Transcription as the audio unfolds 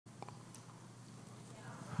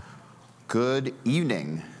Good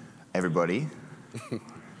evening, everybody.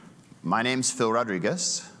 My name's Phil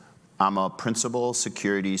Rodriguez. I'm a Principal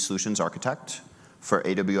Security Solutions Architect for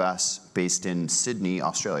AWS based in Sydney,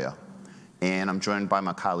 Australia. And I'm joined by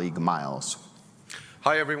my colleague, Miles.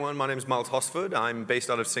 Hi, everyone. My name is Miles Hosford. I'm based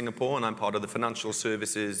out of Singapore, and I'm part of the Financial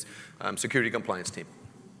Services Security Compliance team.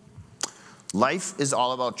 Life is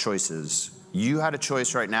all about choices. You had a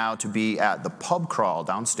choice right now to be at the pub crawl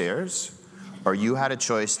downstairs, or you had a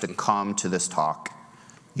choice to come to this talk.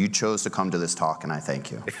 You chose to come to this talk, and I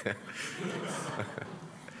thank you.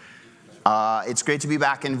 It's great to be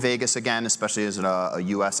back in Vegas again, especially as a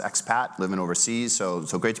US expat living overseas. So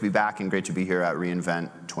great to be back and great to be here at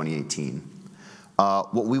reInvent 2018.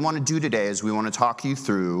 What we want to do today is we want to talk you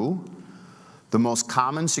through the most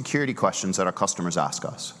common security questions that our customers ask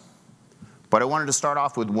us. But I wanted to start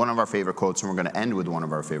off with one of our favorite quotes, and we're going to end with one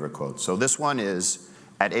of our favorite quotes. So this one is,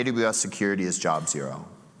 at AWS, security is job zero.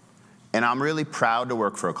 And I'm really proud to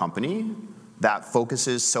work for a company that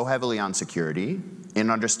focuses so heavily on security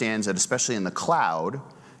and understands that, especially in the cloud,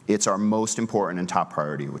 it's our most important and top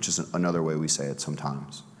priority, which is another way we say it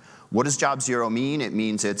sometimes. What does job zero mean? It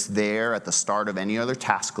means it's there at the start of any other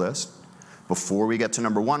task list. Before we get to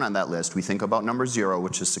number one on that list, we think about number zero,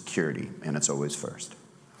 which is security, and it's always first.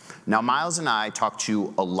 Now, Miles and I talk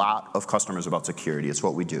to a lot of customers about security. It's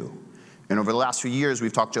what we do. And over the last few years,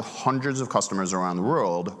 we've talked to hundreds of customers around the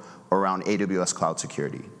world around AWS cloud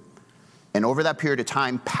security. And over that period of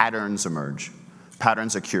time, patterns emerge.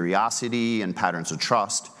 Patterns of curiosity and patterns of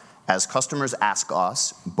trust as customers ask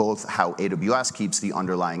us both how AWS keeps the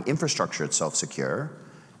underlying infrastructure itself secure,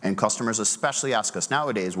 and customers especially ask us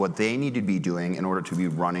nowadays what they need to be doing in order to be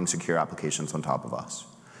running secure applications on top of us.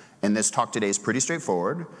 And this talk today is pretty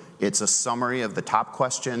straightforward. It's a summary of the top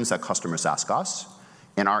questions that customers ask us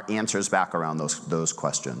and our answers back around those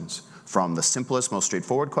questions, from the simplest, most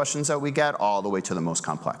straightforward questions that we get all the way to the most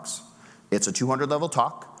complex. It's a 200-level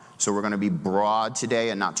talk. So we're going to be broad today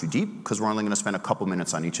and not too deep, because we're only going to spend a couple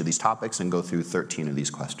minutes on each of these topics and go through 13 of these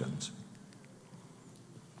questions.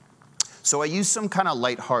 So I use some kind of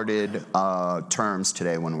lighthearted terms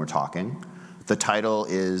today when we're talking. The title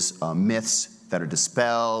is Myths that are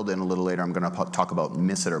Dispelled, and a little later I'm going to talk about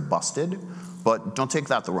myths that are busted. But don't take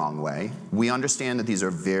that the wrong way. We understand that these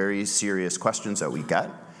are very serious questions that we get,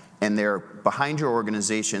 and they're behind your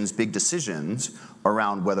organization's big decisions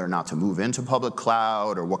around whether or not to move into public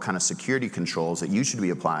cloud or what kind of security controls that you should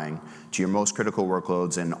be applying to your most critical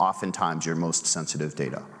workloads and oftentimes your most sensitive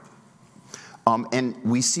data. And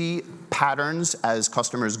we see patterns as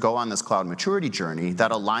customers go on this cloud maturity journey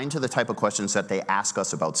that align to the type of questions that they ask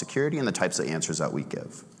us about security and the types of answers that we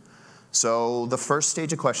give. So the first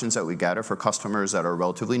stage of questions that we get are for customers that are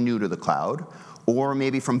relatively new to the cloud, or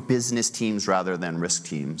maybe from business teams rather than risk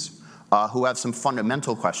teams, who have some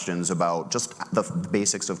fundamental questions about just the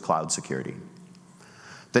basics of cloud security.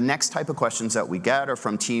 The next type of questions that we get are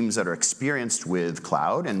from teams that are experienced with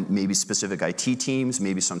cloud, and maybe specific IT teams,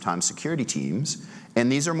 maybe sometimes security teams.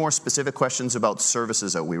 And these are more specific questions about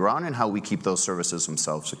services that we run and how we keep those services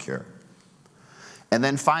themselves secure. And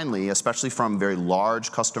then finally, especially from very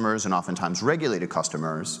large customers and oftentimes regulated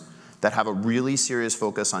customers that have a really serious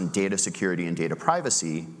focus on data security and data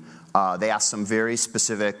privacy, they ask some very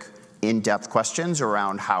specific, in-depth questions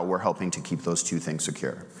around how we're helping to keep those two things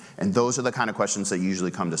secure. And those are the kind of questions that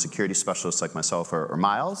usually come to security specialists like myself or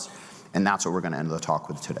Miles, and that's what we're going to end the talk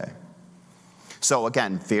with today. So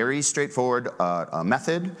again, very straightforward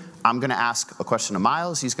method. I'm going to ask a question to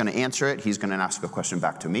Miles. He's going to answer it. He's going to ask a question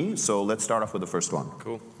back to me. So let's start off with the first one.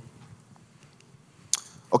 Cool.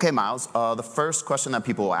 Okay, Miles, the first question that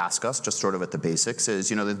people will ask us, just sort of at the basics, is,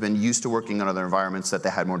 they've been used to working in other environments that they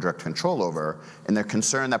had more direct control over, and they're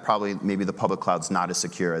concerned that probably maybe the public cloud's not as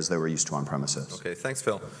secure as they were used to on premises. Okay, thanks,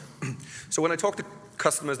 Phil. So when I talk to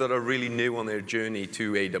customers that are really new on their journey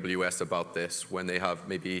to AWS about this, when they have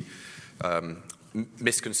maybe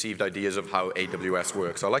misconceived ideas of how AWS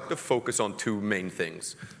works, I like to focus on two main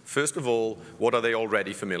things. First of all, what are they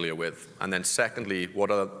already familiar with? And then secondly,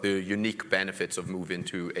 what are the unique benefits of moving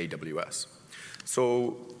to AWS?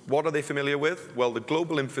 So what are they familiar with? Well, the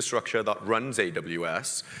global infrastructure that runs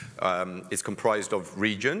AWS is comprised of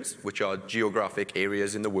regions, which are geographic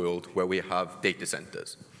areas in the world where we have data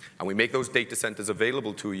centers. And we make those data centers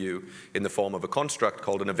available to you in the form of a construct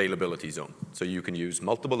called an availability zone. So you can use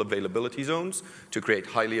multiple availability zones to create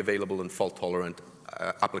highly available and fault-tolerant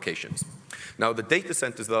applications. Now, the data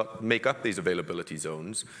centers that make up these availability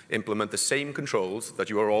zones implement the same controls that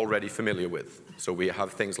you are already familiar with. So we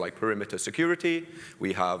have things like perimeter security,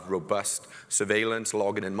 we have robust surveillance,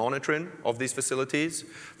 logging, and monitoring of these facilities.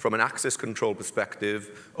 From an access control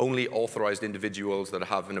perspective, only authorized individuals that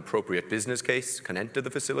have an appropriate business case can enter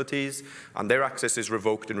the facilities, and their access is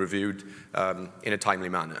revoked and reviewed in a timely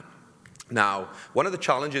manner. Now, one of the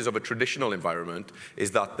challenges of a traditional environment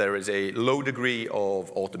is that there is a low degree of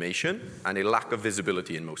automation and a lack of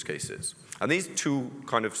visibility in most cases. And these two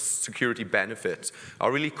kind of security benefits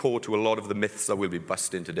are really core to a lot of the myths that we'll be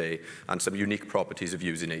busting today and some unique properties of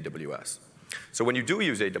using AWS. So when you do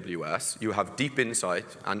use AWS, you have deep insight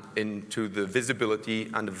into the visibility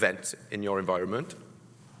and events in your environment.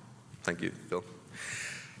 Thank you, Phil.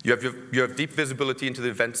 You have deep visibility into the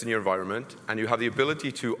events in your environment, and you have the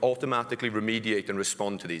ability to automatically remediate and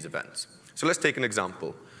respond to these events. So let's take an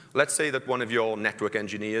example. Let's say that one of your network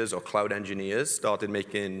engineers or cloud engineers started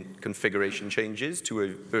making configuration changes to a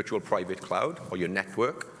virtual private cloud or your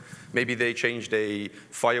network. Maybe they changed a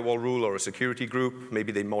firewall rule or a security group.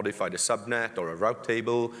 Maybe they modified a subnet or a route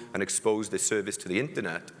table and exposed a service to the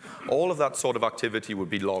internet. All of that sort of activity would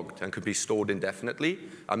be logged and could be stored indefinitely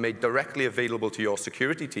and made directly available to your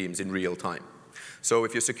security teams in real time. So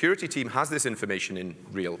if your security team has this information in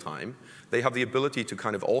real time, they have the ability to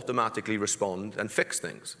kind of automatically respond and fix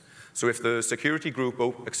things. So if the security group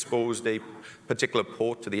exposed a particular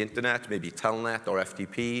port to the internet, maybe Telnet or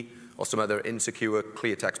FTP, or some other insecure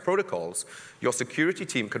clear text protocols, your security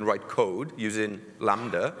team can write code using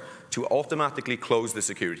Lambda to automatically close the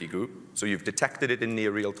security group. So you've detected it in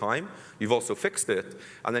near real time, you've also fixed it,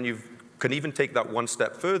 and then you can even take that one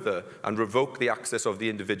step further and revoke the access of the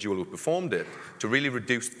individual who performed it to really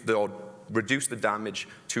reduce the damage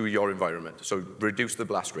to your environment, so reduce the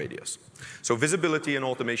blast radius. So visibility and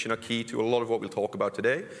automation are key to a lot of what we'll talk about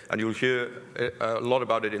today, and you'll hear a lot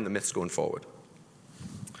about it in the myths going forward.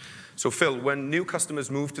 So Phil, when new customers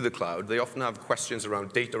move to the cloud, they often have questions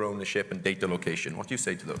around data ownership and data location. What do you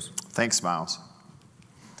say to those? Thanks, Miles.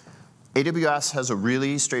 AWS has a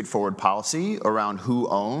really straightforward policy around who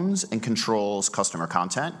owns and controls customer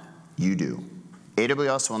content. You do.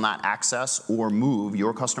 AWS will not access or move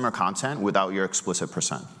your customer content without your explicit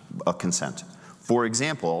consent. For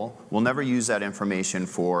example, we'll never use that information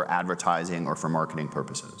for advertising or for marketing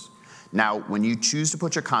purposes. Now, when you choose to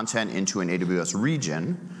put your content into an AWS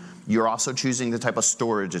region, you're also choosing the type of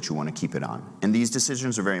storage that you want to keep it on. And these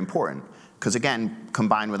decisions are very important because, again,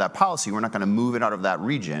 combined with that policy, we're not going to move it out of that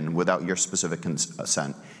region without your specific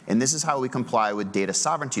consent. And this is how we comply with data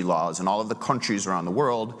sovereignty laws in all of the countries around the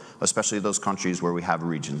world, especially those countries where we have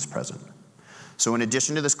regions present. So in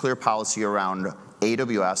addition to this clear policy around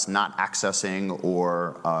AWS not accessing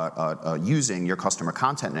or using your customer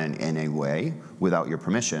content in any way without your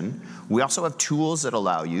permission, we also have tools that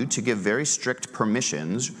allow you to give very strict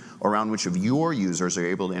permissions around which of your users are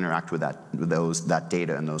able to interact with that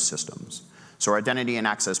data and those systems. So our identity and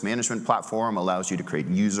access management platform allows you to create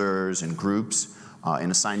users and groups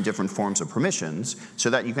and assign different forms of permissions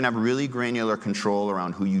so that you can have really granular control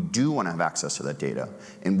around who you do want to have access to that data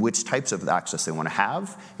and which types of access they want to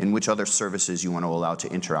have and which other services you want to allow to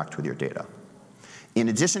interact with your data. In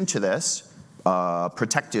addition to this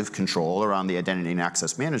protective control around the identity and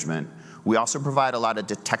access management, we also provide a lot of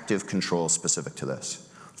detective control specific to this.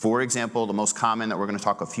 For example, the most common that we're going to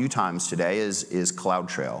talk a few times today is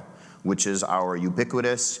CloudTrail, which is our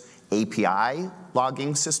ubiquitous API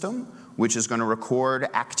logging system, which is going to record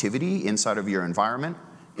activity inside of your environment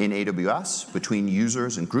in AWS between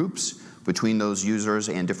users and groups, between those users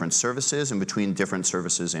and different services, and between different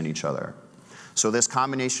services and each other. So this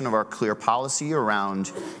combination of our clear policy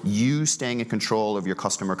around you staying in control of your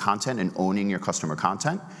customer content and owning your customer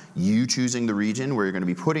content, you choosing the region where you're going to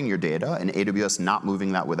be putting your data, and AWS not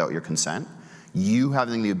moving that without your consent, you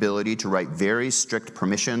having the ability to write very strict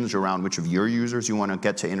permissions around which of your users you want to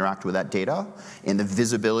get to interact with that data, and the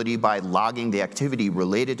visibility by logging the activity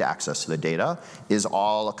related to access to the data is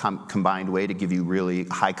all a combined way to give you really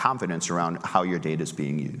high confidence around how your data is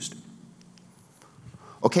being used.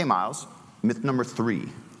 Okay, Miles, myth number 3.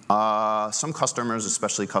 Some customers,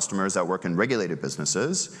 especially customers that work in regulated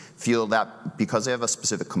businesses, feel that because they have a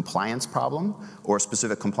specific compliance problem or a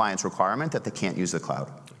specific compliance requirement that they can't use the cloud.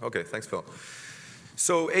 Okay, thanks, Phil.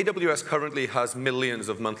 So AWS currently has millions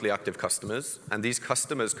of monthly active customers, and these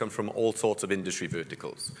customers come from all sorts of industry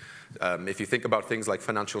verticals. If you think about things like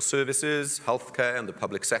financial services, healthcare, and the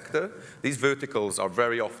public sector, these verticals are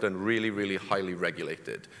very often really, really highly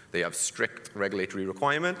regulated. They have strict regulatory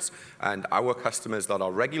requirements, and our customers that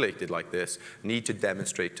are regulated like this need to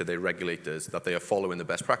demonstrate to their regulators that they are following the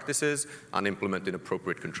best practices and implementing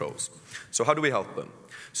appropriate controls. So how do we help them?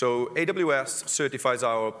 So AWS certifies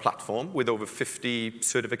our platform with over 50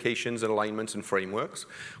 certifications and alignments and frameworks.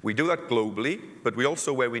 We do that globally, but we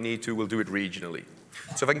also, where we need to, will do it regionally.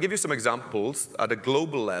 So if I can give you some examples, at a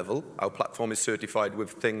global level, our platform is certified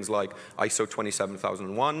with things like ISO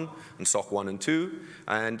 27001 and SOC 1 and 2.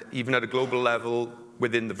 And even at a global level,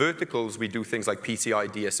 within the verticals, we do things like PCI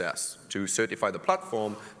DSS to certify the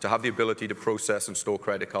platform to have the ability to process and store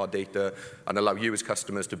credit card data and allow you as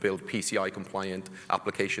customers to build PCI-compliant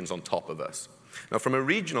applications on top of us. Now, from a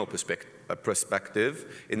regional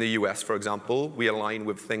perspective, in the US, for example, we align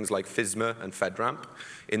with things like FISMA and FedRAMP.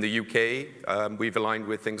 In the UK, we've aligned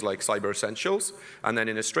with things like Cyber Essentials. And then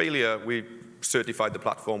in Australia, we certified the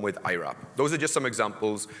platform with IRAP. Those are just some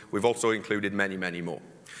examples. We've also included many, many more.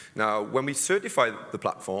 Now, when we certify the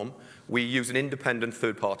platform, we use an independent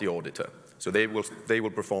third-party auditor. So they will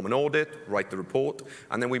perform an audit, write the report,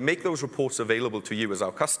 and then we make those reports available to you as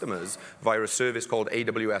our customers via a service called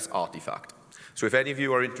AWS Artifact. So if any of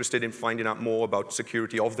you are interested in finding out more about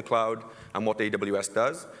security of the cloud and what AWS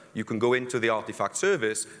does, you can go into the Artifact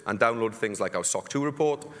service and download things like our SOC 2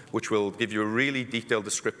 report, which will give you a really detailed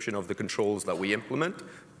description of the controls that we implement,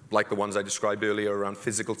 like the ones I described earlier around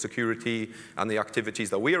physical security and the activities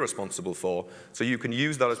that we are responsible for. So you can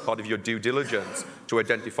use that as part of your due diligence to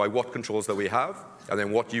identify what controls that we have and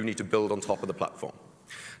then what you need to build on top of the platform.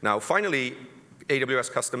 Now, finally,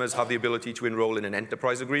 AWS customers have the ability to enroll in an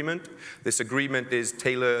enterprise agreement. This agreement is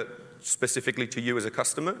tailored specifically to you as a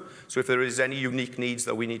customer. So if there is any unique needs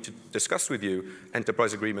that we need to discuss with you,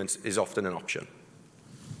 enterprise agreements is often an option.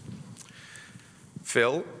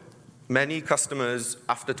 Phil, many customers,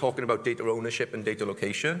 after talking about data ownership and data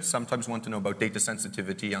location, sometimes want to know about data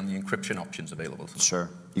sensitivity and the encryption options available to them. Sure.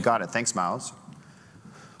 You got it. Thanks, Miles.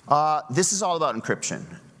 This is all about encryption.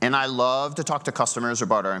 And I love to talk to customers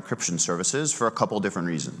about our encryption services for a couple different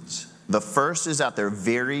reasons. The first is that they're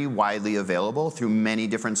very widely available through many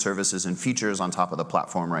different services and features on top of the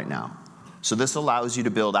platform right now. So this allows you to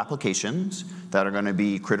build applications that are going to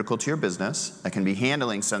be critical to your business, that can be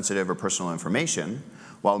handling sensitive or personal information,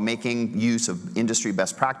 while making use of industry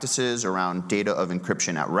best practices around data of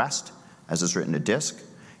encryption at rest, as is written to disk,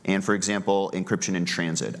 and, for example, encryption in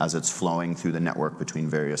transit, as it's flowing through the network between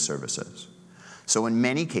various services. So in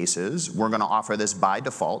many cases, we're going to offer this by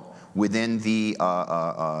default within the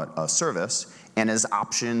service and as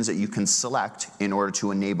options that you can select in order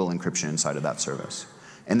to enable encryption inside of that service.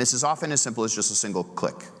 And this is often as simple as just a single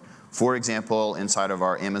click. For example, inside of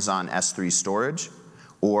our Amazon S3 storage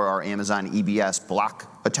or our Amazon EBS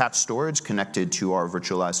block attached storage connected to our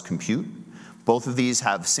virtualized compute, both of these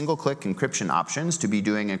have single-click encryption options to be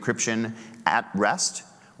doing encryption at rest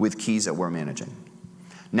with keys that we're managing.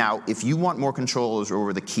 Now, if you want more controls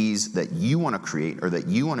over the keys that you want to create or that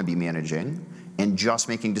you want to be managing and just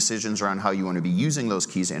making decisions around how you want to be using those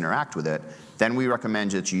keys to interact with it, then we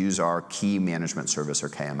recommend that you use our Key Management Service, or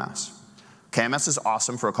KMS. KMS is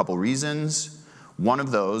awesome for a couple reasons. One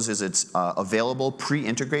of those is it's available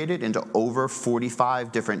pre-integrated into over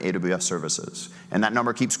 45 different AWS services. And that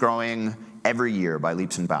number keeps growing every year by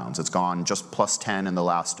leaps and bounds. It's gone just plus 10 in the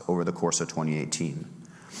last over the course of 2018.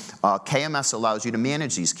 KMS allows you to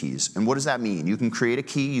manage these keys. And what does that mean? You can create a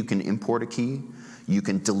key, you can import a key, you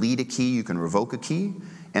can delete a key, you can revoke a key,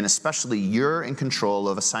 and especially you're in control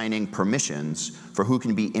of assigning permissions for who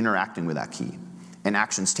can be interacting with that key. And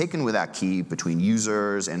actions taken with that key between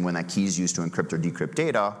users and when that key is used to encrypt or decrypt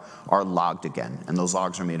data are logged again, and those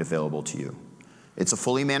logs are made available to you. It's a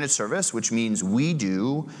fully managed service, which means we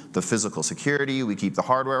do the physical security, we keep the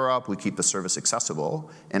hardware up, we keep the service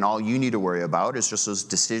accessible, and all you need to worry about is just those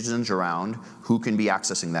decisions around who can be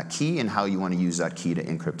accessing that key and how you want to use that key to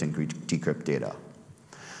encrypt and decrypt data.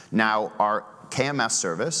 Now, our KMS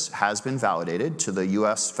service has been validated to the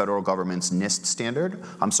US federal government's NIST standard,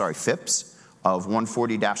 FIPS, of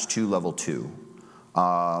 140-2 level 2.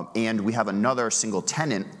 And we have another single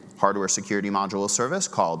tenant hardware security module service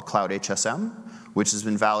called Cloud HSM, which has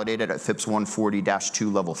been validated at FIPS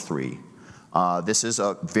 140-2 level 3. This is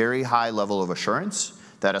a very high level of assurance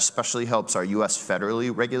that especially helps our US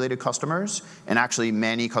federally regulated customers, and actually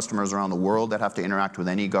many customers around the world that have to interact with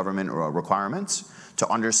any government requirements, to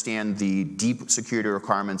understand the deep security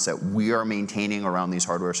requirements that we are maintaining around these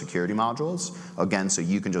hardware security modules, again, so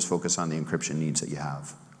you can just focus on the encryption needs that you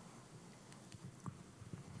have.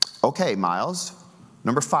 Okay, Miles.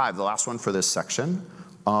 Number 5, the last one for this section.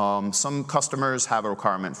 Some customers have a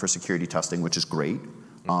requirement for security testing, which is great,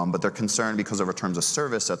 but they're concerned because of our terms of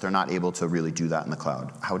service that they're not able to really do that in the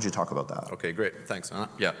cloud. How would you talk about that? Okay, great. Thanks.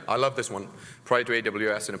 Yeah, I love this one. Prior to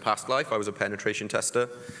AWS, in a past life, I was a penetration tester,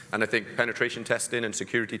 and I think penetration testing and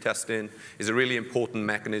security testing is a really important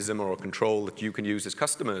mechanism or a control that you can use as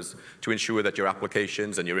customers to ensure that your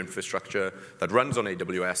applications and your infrastructure that runs on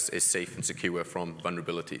AWS is safe and secure from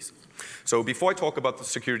vulnerabilities. So before I talk about the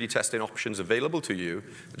security testing options available to you,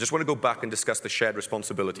 I just want to go back and discuss the shared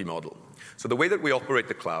responsibility model. So the way that we operate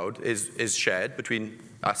the cloud is shared between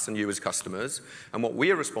us and you as customers, and what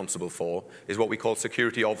we are responsible for is what we call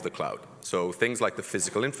security of the cloud. So things like the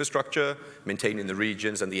physical infrastructure, maintaining the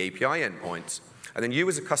regions and the API endpoints, and then you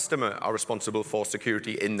as a customer are responsible for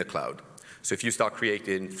security in the cloud. So if you start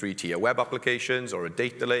creating 3-tier web applications or a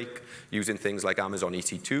data lake using things like Amazon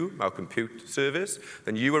EC2, our compute service,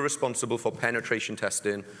 then you are responsible for penetration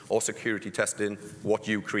testing or security testing what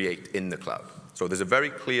you create in the cloud. So there's a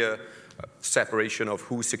very clear separation of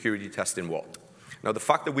who's security testing what. Now, the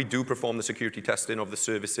fact that we do perform the security testing of the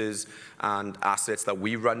services and assets that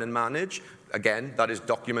we run and manage, again, that is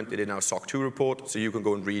documented in our SOC 2 report, so you can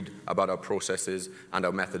go and read about our processes and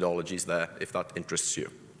our methodologies there if that interests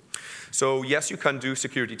you. So yes, you can do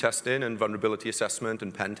security testing and vulnerability assessment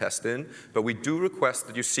and pen testing, but we do request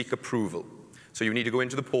that you seek approval. So you need to go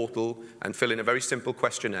into the portal and fill in a very simple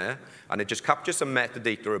questionnaire, and it just captures some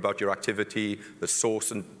metadata about your activity, the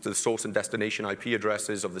source and destination IP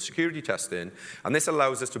addresses of the security testing, and this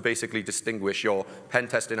allows us to basically distinguish your pen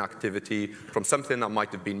testing activity from something that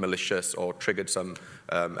might have been malicious or triggered some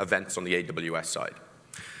events on the AWS side.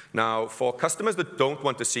 Now, for customers that don't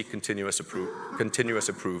want to seek continuous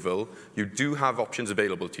approval, you do have options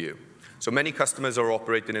available to you. So many customers are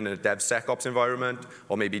operating in a DevSecOps environment,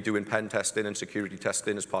 or maybe doing pen testing and security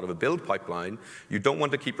testing as part of a build pipeline. You don't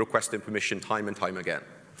want to keep requesting permission time and time again.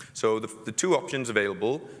 So the two options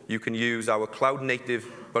available, you can use our cloud-native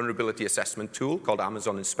vulnerability assessment tool called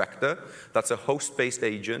Amazon Inspector. That's a host-based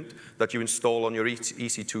agent that you install on your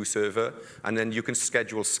EC2 server, and then you can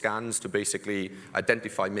schedule scans to basically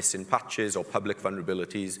identify missing patches or public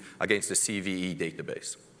vulnerabilities against a CVE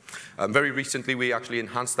database. Very recently, we actually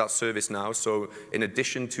enhanced that service now, so in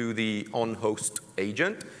addition to the on-host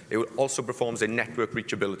agent, it also performs a network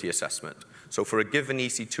reachability assessment. So for a given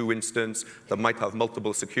EC2 instance that might have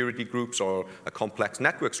multiple security groups or a complex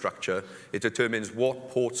network structure, it determines what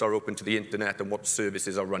ports are open to the internet and what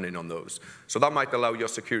services are running on those. So that might allow your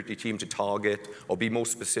security team to target or be more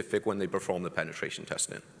specific when they perform the penetration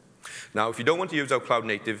testing. Now, if you don't want to use our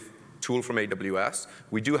cloud-native tool from AWS,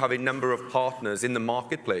 we do have a number of partners in the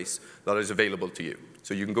marketplace that is available to you.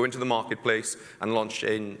 So you can go into the marketplace and launch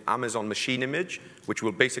an Amazon Machine Image, which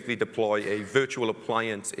will basically deploy a virtual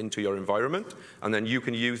appliance into your environment, and then you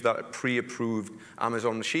can use that pre-approved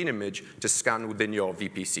Amazon Machine Image to scan within your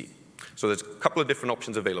VPC. So there's a couple of different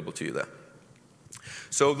options available to you there.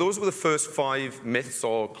 So those were the first 5 myths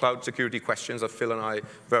or cloud security questions that Phil and I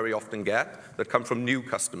very often get that come from new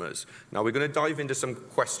customers. Now we're going to dive into some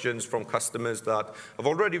questions from customers that have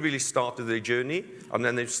already really started their journey, and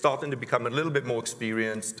then they're starting to become a little bit more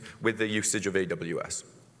experienced with the usage of AWS.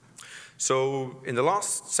 So in the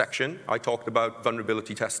last section, I talked about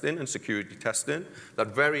vulnerability testing and security testing that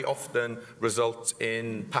very often results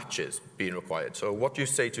in patches being required. So what do you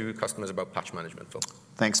say to customers about patch management, Phil?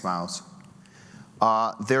 Thanks, Miles.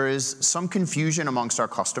 There is some confusion amongst our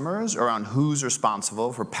customers around who's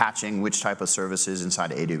responsible for patching which type of services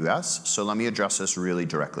inside AWS, so let me address this really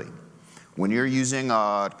directly. When you're using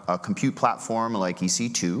a compute platform like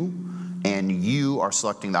EC2, and you are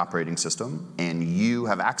selecting the operating system, and you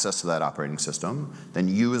have access to that operating system, then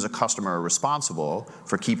you as a customer are responsible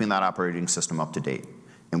for keeping that operating system up to date.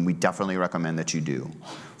 And we definitely recommend that you do.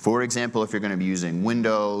 For example, if you're going to be using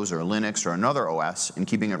Windows or Linux or another OS and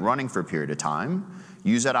keeping it running for a period of time,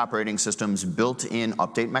 use that operating system's built-in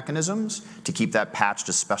update mechanisms to keep that patched,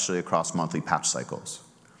 especially across monthly patch cycles.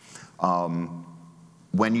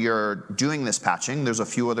 When you're doing this patching, there's a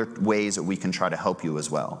few other ways that we can try to help you as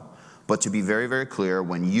well. But to be very, very clear,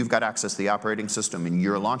 when you've got access to the operating system and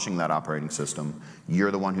you're launching that operating system,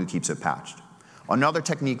 you're the one who keeps it patched. Another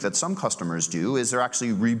technique that some customers do is they're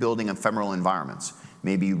actually rebuilding ephemeral environments,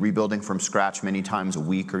 maybe rebuilding from scratch many times a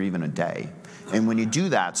week or even a day. And when you do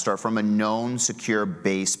that, start from a known secure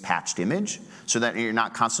base patched image so that you're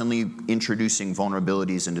not constantly introducing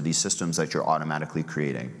vulnerabilities into these systems that you're automatically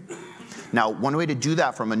creating. Now, one way to do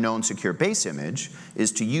that from a known secure base image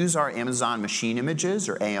is to use our Amazon Machine Images,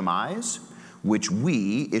 or AMIs, which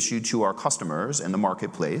we issue to our customers in the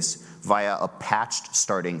marketplace via a patched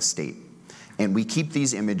starting state. And we keep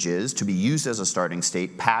these images to be used as a starting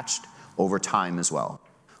state patched over time as well.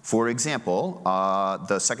 For example,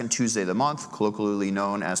 the second Tuesday of the month, colloquially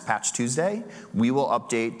known as Patch Tuesday, we will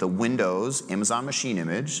update the Windows Amazon machine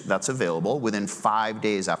image that's available within 5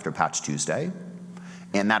 days after Patch Tuesday.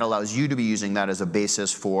 And that allows you to be using that as a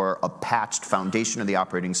basis for a patched foundation of the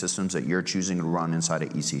operating systems that you're choosing to run inside of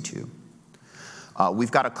EC2.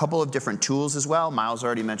 We've got a couple of different tools as well. Miles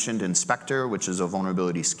already mentioned Inspector, which is a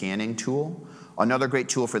vulnerability scanning tool. Another great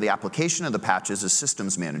tool for the application of the patches is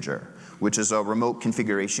Systems Manager, which is a remote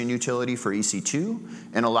configuration utility for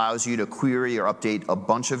EC2 and allows you to query or update a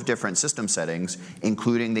bunch of different system settings,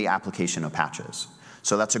 including the application of patches.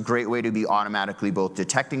 So that's a great way to be automatically both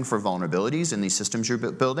detecting for vulnerabilities in these systems you're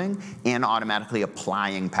building and automatically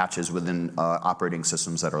applying patches within operating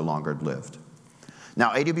systems that are longer lived.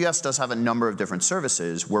 Now, AWS does have a number of different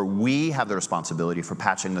services where we have the responsibility for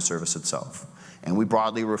patching the service itself. And we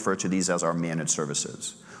broadly refer to these as our managed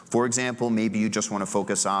services. For example, maybe you just want to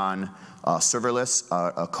focus on serverless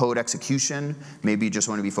code execution. Maybe you just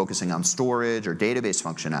want to be focusing on storage or database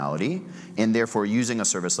functionality, and therefore using a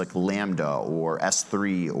service like Lambda or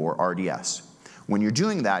S3 or RDS. When you're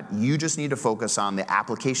doing that, you just need to focus on the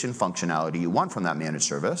application functionality you want from that managed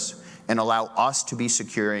service and allow us to be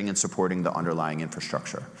securing and supporting the underlying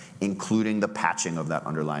infrastructure, including the patching of that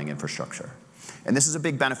underlying infrastructure. And this is a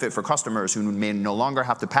big benefit for customers who may no longer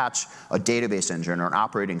have to patch a database engine or an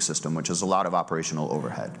operating system, which is a lot of operational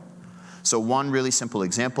overhead. So one really simple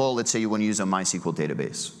example, let's say you want to use a MySQL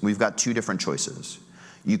database. We've got two different choices.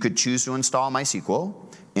 You could choose to install MySQL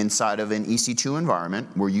inside of an EC2 environment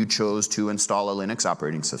where you chose to install a Linux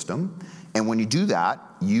operating system. And when you do that,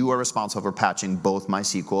 you are responsible for patching both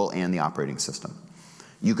MySQL and the operating system.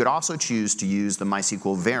 You could also choose to use the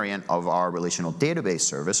MySQL variant of our relational database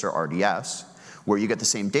service, or RDS, where you get the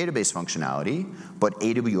same database functionality, but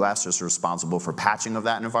AWS is responsible for patching of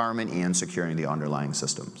that environment and securing the underlying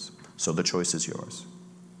systems. So the choice is yours.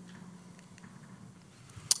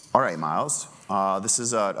 All right, Miles. This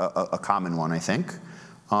is a common one, I think.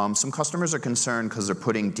 Some customers are concerned because they're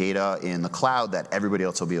putting data in the cloud that everybody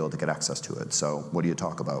else will be able to get access to it. So what do you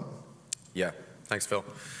talk about? Yeah, thanks, Phil.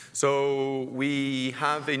 So we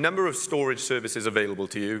have a number of storage services available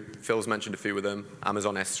to you. Phil's mentioned a few of them: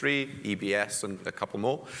 Amazon S3, EBS, and a couple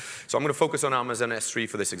more. So I'm going to focus on Amazon S3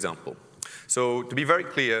 for this example. So to be very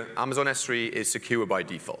clear, Amazon S3 is secure by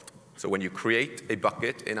default. So when you create a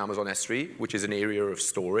bucket in Amazon S3, which is an area of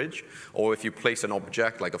storage, or if you place an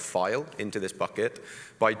object like a file into this bucket,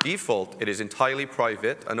 by default, it is entirely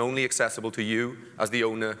private and only accessible to you as the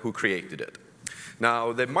owner who created it.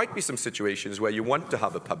 Now, there might be some situations where you want to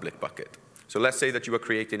have a public bucket. So let's say that you are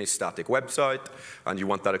creating a static website and you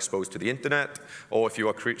want that exposed to the internet, or if you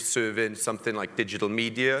are serving something like digital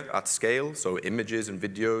media at scale, so images and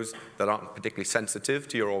videos that aren't particularly sensitive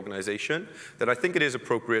to your organization, then I think it is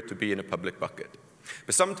appropriate to be in a public bucket.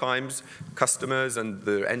 But sometimes customers and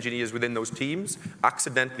the engineers within those teams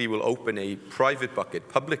accidentally will open a private bucket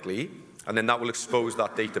publicly, and then that will expose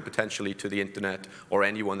that data potentially to the internet or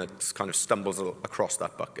anyone that kind of stumbles across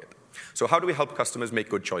that bucket. So how do we help customers make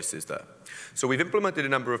good choices there? So we've implemented a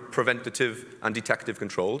number of preventative and detective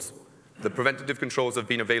controls. The preventative controls have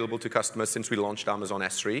been available to customers since we launched Amazon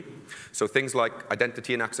S3. So things like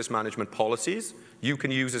identity and access management policies, you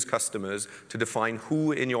can use as customers to define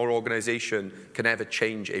who in your organization can ever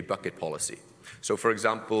change a bucket policy. So for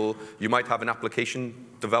example, you might have an application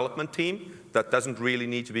development team that doesn't really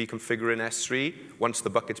need to be configuring S3 once the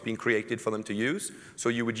bucket's been created for them to use. So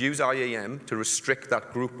you would use IAM to restrict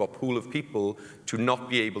that group or pool of people to not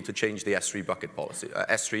be able to change the S3 bucket policy,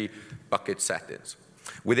 S3 bucket settings.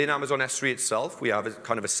 Within Amazon S3 itself, we have a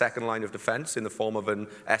kind of a second line of defense in the form of an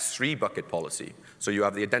S3 bucket policy. So you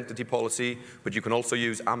have the identity policy, but you can also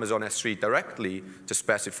use Amazon S3 directly to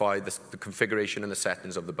specify the configuration and the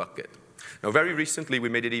settings of the bucket. Now, very recently, we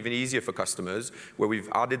made it even easier for customers where we've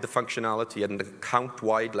added the functionality at an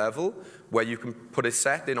account-wide level where you can put a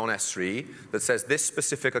setting on S3 that says this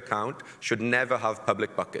specific account should never have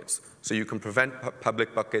public buckets. So you can prevent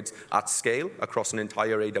public buckets at scale across an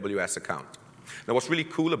entire AWS account. Now, what's really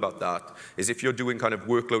cool about that is if you're doing kind of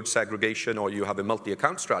workload segregation or you have a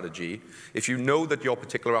multi-account strategy, if you know that your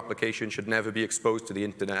particular application should never be exposed to the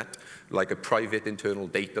internet, like a private internal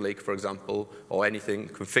data lake, for example, or anything,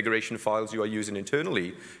 configuration files you are using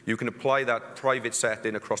internally, you can apply that private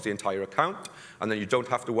setting across the entire account, and then you don't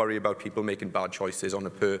have to worry about people making bad choices on a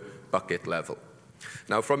per bucket level.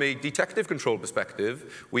 Now, from a detective control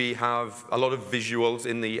perspective, we have a lot of visuals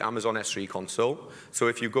in the Amazon S3 console. So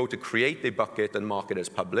if you go to create a bucket and mark it as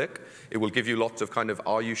public, it will give you lots of kind of,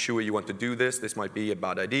 are you sure you want to do this? This might be a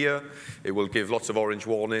bad idea. It will give lots of orange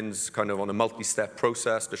warnings kind of on a multi-step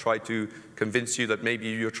process to try to convince you that maybe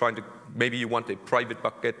you want a private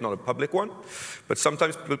bucket, not a public one. But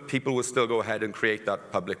sometimes people will still go ahead and create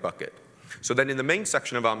that public bucket. So then in the main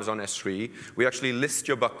section of Amazon S3, we actually list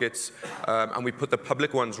your buckets, and we put the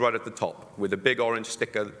public ones right at the top with a big orange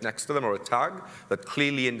sticker next to them or a tag that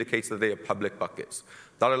clearly indicates that they are public buckets.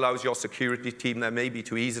 That allows your security team there maybe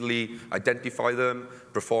to easily identify them,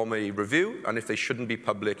 perform a review, and if they shouldn't be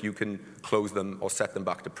public, you can close them or set them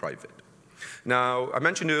back to private. Now, I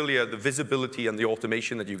mentioned earlier the visibility and the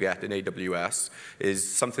automation that you get in AWS is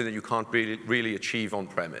something that you can't really achieve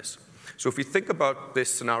on-premise. So if we think about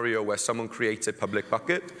this scenario where someone creates a public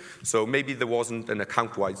bucket, so maybe there wasn't an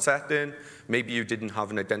account-wide setting, maybe you didn't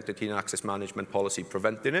have an identity and access management policy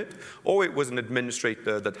preventing it, or it was an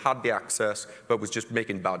administrator that had the access but was just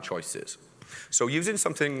making bad choices. So using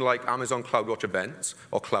something like Amazon CloudWatch Events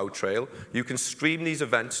or CloudTrail, you can stream these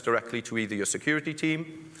events directly to either your security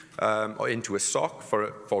team or into a SOC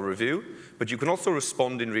for review, but you can also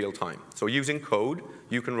respond in real time. So using code,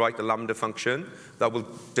 you can write a Lambda function that will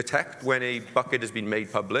detect when a bucket has been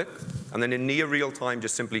made public, and then in near real time,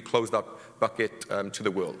 just simply close that bucket to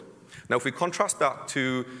the world. Now, if we contrast that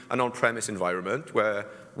to an on-premise environment where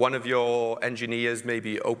one of your engineers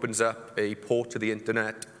maybe opens up a port to the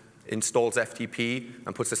internet, installs FTP,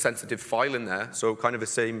 and puts a sensitive file in there, so kind of the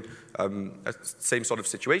same sort of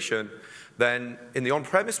situation, then in the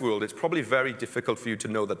on-premise world, it's probably very difficult for you to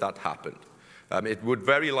know that that happened. It would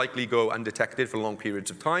very likely go undetected for long periods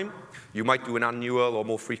of time. You might do an annual or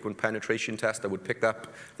more frequent penetration test that would pick up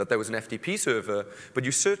that there was an FTP server, but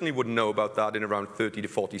you certainly wouldn't know about that in around 30 to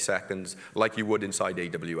 40 seconds like you would inside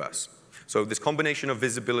AWS. So this combination of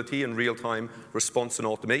visibility and real-time response and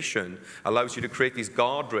automation allows you to create these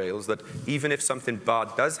guardrails that even if something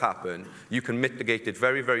bad does happen, you can mitigate it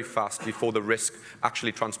very, very fast before the risk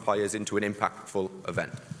actually transpires into an impactful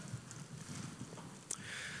event.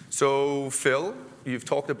 So Phil, you've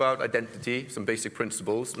talked about identity, some basic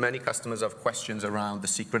principles. Many customers have questions around the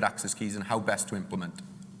secret access keys and how best to implement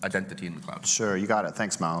identity in the cloud. Sure, you got it.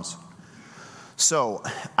 Thanks, Miles. So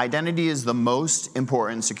identity is the most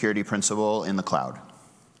important security principle in the cloud.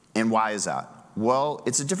 And why is that? Well,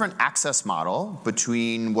 it's a different access model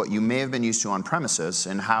between what you may have been used to on premises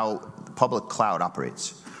and how public cloud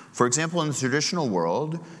operates. For example, in the traditional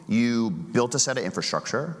world, you built a set of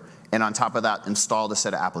infrastructure, and on top of that, installed a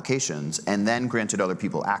set of applications, and then granted other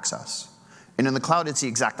people access. And in the cloud, it's the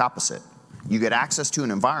exact opposite. You get access to an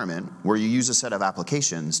environment where you use a set of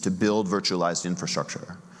applications to build virtualized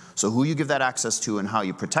infrastructure. So who you give that access to and how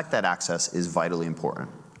you protect that access is vitally important.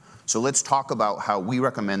 So let's talk about how we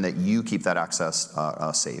recommend that you keep that access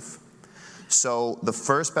safe. So the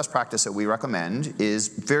first best practice that we recommend is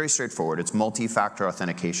very straightforward. It's multi-factor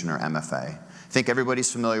authentication, or MFA. I think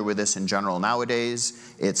everybody's familiar with this in general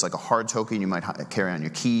nowadays. It's like a hard token you might carry on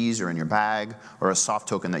your keys or in your bag, or a soft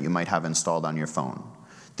token that you might have installed on your phone.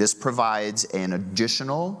 This provides an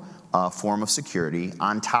additional form of security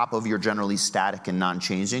on top of your generally static and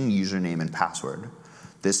non-changing username and password.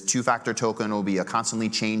 This two-factor token will be a constantly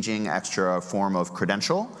changing extra form of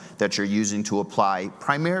credential that you're using to apply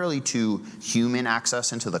primarily to human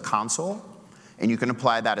access into the console. And you can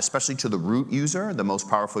apply that especially to the root user, the most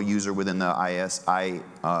powerful user within the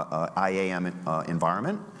IAM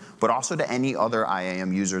environment, but also to any other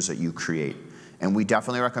IAM users that you create. And we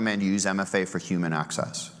definitely recommend you use MFA for human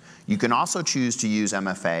access. You can also choose to use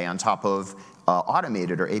MFA on top of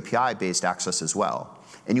automated or API-based access as well.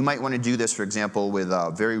 And you might want to do this, for example, with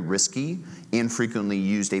a very risky, infrequently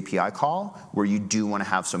used API call where you do want to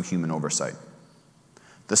have some human oversight.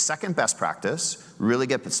 The second best practice really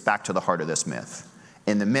gets back to the heart of this myth.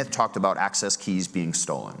 And the myth talked about access keys being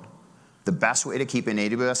stolen. The best way to keep an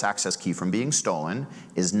AWS access key from being stolen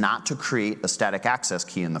is not to create a static access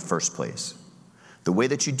key in the first place. The way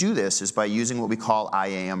that you do this is by using what we call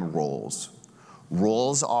IAM roles.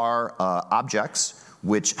 Roles are objects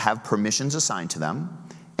which have permissions assigned to them,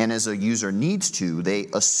 and as a user needs to, they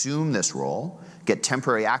assume this role, get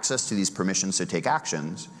temporary access to these permissions to take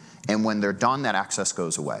actions, and when they're done, that access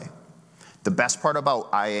goes away. The best part about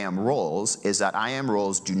IAM roles is that IAM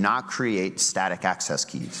roles do not create static access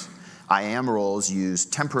keys. IAM roles use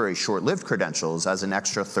temporary short-lived credentials as an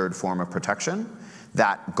extra third form of protection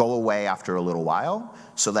that go away after a little while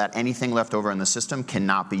so that anything left over in the system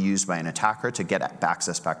cannot be used by an attacker to get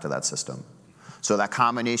access back to that system. So that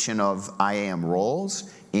combination of IAM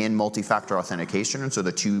roles and multi-factor authentication are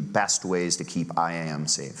the two best ways to keep IAM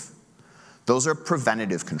safe. Those are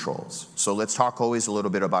preventative controls. So let's talk always a little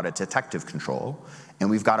bit about a detective control. And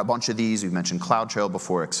we've got a bunch of these. We've mentioned CloudTrail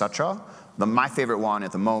before, et cetera. My favorite one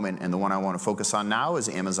at the moment, and the one I want to focus on now, is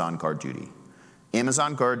Amazon GuardDuty.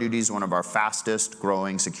 Amazon GuardDuty is one of our fastest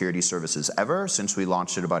growing security services ever since we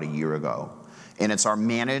launched it about a year ago. And it's our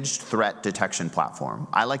managed threat detection platform.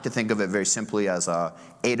 I like to think of it very simply as a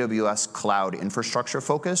AWS cloud infrastructure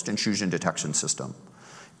focused intrusion detection system.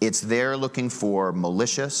 It's there looking for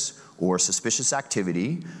malicious or suspicious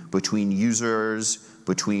activity between users,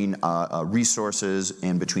 between resources,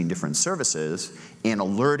 and between different services, and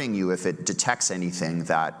alerting you if it detects anything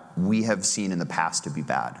that we have seen in the past to be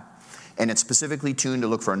bad. And it's specifically tuned to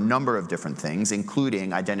look for a number of different things,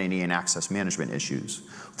 including identity and access management issues.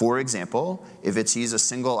 For example, if it sees a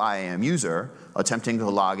single IAM user attempting to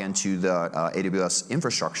log into the AWS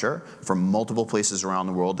infrastructure from multiple places around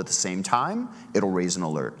the world at the same time, it'll raise an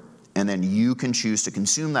alert. And then you can choose to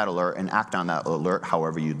consume that alert and act on that alert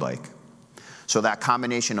however you'd like. So that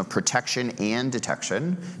combination of protection and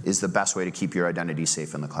detection is the best way to keep your identity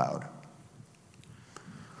safe in the cloud.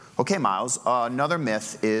 Okay, Miles, another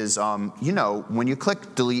myth is, when you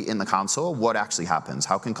click delete in the console, what actually happens?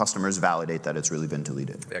 How can customers validate that it's really been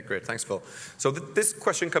deleted? Yeah, great, thanks, Phil. So this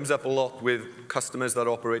question comes up a lot with customers that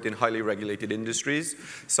operate in highly regulated industries.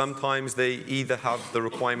 Sometimes they either have the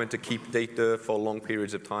requirement to keep data for long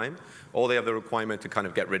periods of time, or they have the requirement to kind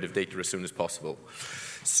of get rid of data as soon as possible.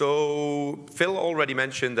 So Phil already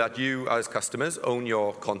mentioned that you, as customers, own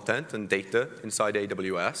your content and data inside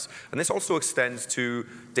AWS. And this also extends to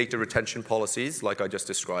data retention policies, like I just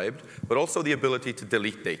described, but also the ability to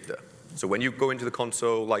delete data. So when you go into the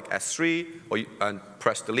console like S3 and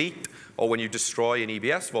press delete, or when you destroy an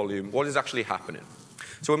EBS volume, what is actually happening?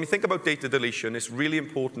 So when we think about data deletion, it's really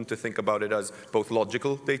important to think about it as both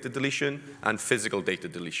logical data deletion and physical data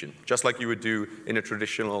deletion, just like you would do in a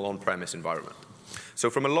traditional on-premise environment. So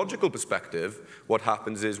from a logical perspective, what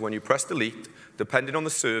happens is when you press delete, depending on the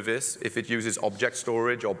service, if it uses object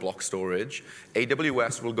storage or block storage,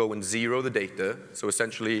 AWS will go and zero the data, so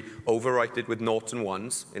essentially overwrite it with noughts and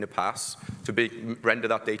ones in a pass to render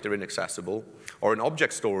that data inaccessible. Or in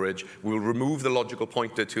object storage, we'll remove the logical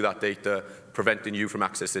pointer to that data, preventing you from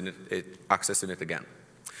accessing it again.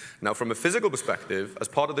 Now, from a physical perspective, as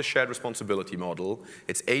part of the shared responsibility model,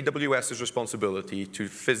 it's AWS's responsibility to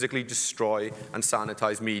physically destroy and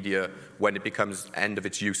sanitize media when it becomes end of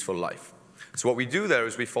its useful life. So what we do there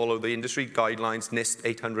is we follow the industry guidelines NIST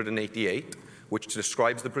 888, which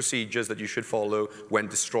describes the procedures that you should follow when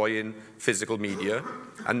destroying physical media.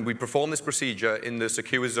 And we perform this procedure in the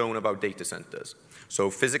secure zone of our data centers.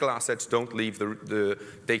 So physical assets don't leave the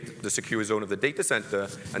secure zone of the data center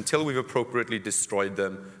until we've appropriately destroyed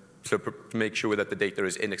them to make sure that the data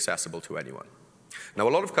is inaccessible to anyone. Now,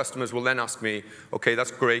 a lot of customers will then ask me, okay,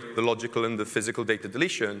 that's great, the logical and the physical data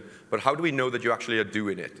deletion, but how do we know that you actually are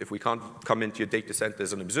doing it? If we can't come into your data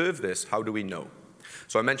centers and observe this, how do we know?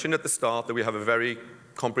 So I mentioned at the start that we have a very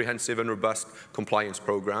comprehensive and robust compliance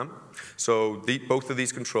program. So both of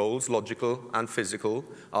these controls, logical and physical,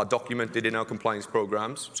 are documented in our compliance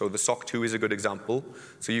programs. So the SOC 2 is a good example.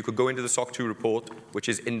 So you could go into the SOC 2 report, which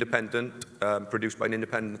is independent, produced by an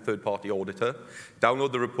independent third-party auditor,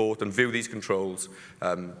 download the report and view these controls,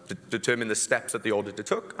 determine the steps that the auditor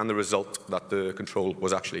took and the result that the control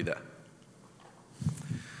was actually there.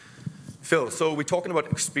 Phil, so we're talking about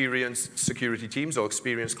experienced security teams or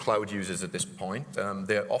experienced cloud users at this point.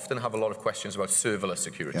 They often have a lot of questions about serverless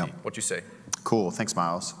security. Yeah. What do you say? Cool, thanks,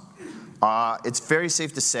 Miles. It's very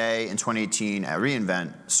safe to say in 2018 at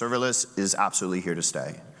reInvent, serverless is absolutely here to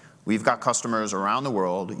stay. We've got customers around the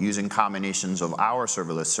world using combinations of our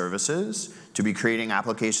serverless services to be creating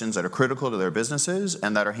applications that are critical to their businesses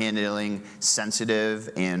and that are handling sensitive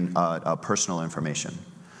and personal information.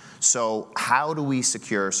 So how do we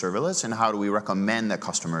secure serverless, and how do we recommend that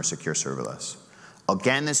customers secure serverless?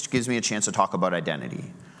 Again, this gives me a chance to talk about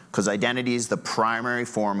identity, because identity is the primary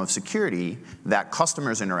form of security that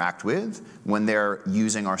customers interact with when they're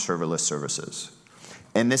using our serverless services.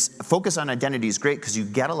 And this focus on identity is great because you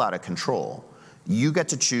get a lot of control. You get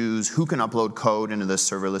to choose who can upload code into this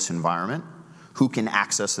serverless environment, who can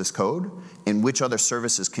access this code, and which other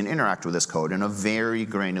services can interact with this code in a very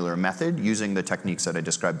granular method using the techniques that I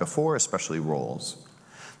described before, especially roles.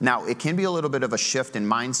 Now, it can be a little bit of a shift in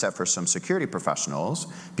mindset for some security professionals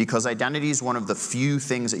because identity is one of the few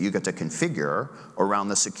things that you get to configure around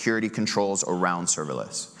the security controls around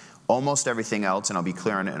serverless. Almost everything else, and I'll be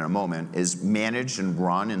clear on it in a moment, is managed and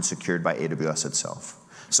run and secured by AWS itself.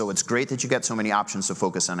 So it's great that you get so many options to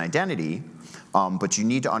focus on identity, but you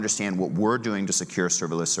need to understand what we're doing to secure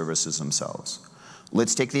serverless services themselves.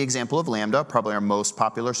 Let's take the example of Lambda, probably our most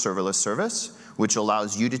popular serverless service, which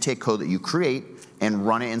allows you to take code that you create and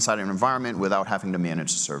run it inside an environment without having to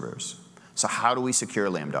manage the servers. So how do we secure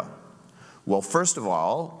Lambda? Well, first of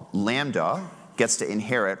all, Lambda gets to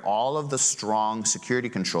inherit all of the strong security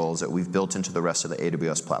controls that we've built into the rest of the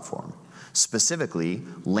AWS platform. Specifically,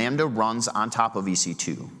 Lambda runs on top of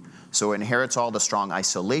EC2. So it inherits all the strong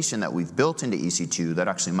isolation that we've built into EC2 that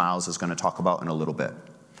actually Miles is going to talk about in a little bit.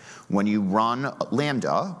 When you run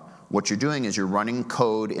Lambda, what you're doing is you're running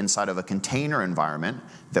code inside of a container environment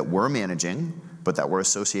that we're managing, but that we're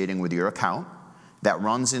associating with your account, that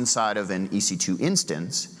runs inside of an EC2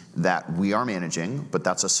 instance that we are managing, but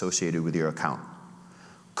that's associated with your account.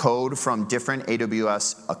 Code from different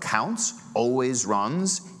AWS accounts always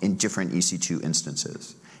runs in different EC2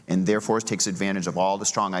 instances, and therefore it takes advantage of all the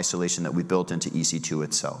strong isolation that we built into EC2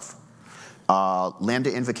 itself.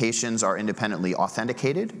 Lambda invocations are independently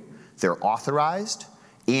authenticated, they're authorized,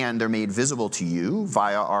 and they're made visible to you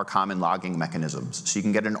via our common logging mechanisms. So you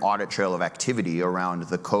can get an audit trail of activity around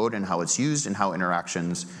the code and how it's used and how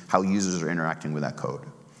users are interacting with that code.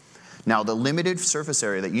 Now, the limited surface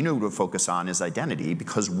area that you need to focus on is identity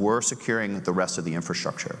because we're securing the rest of the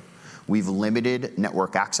infrastructure. We've limited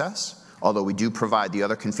network access, although we do provide the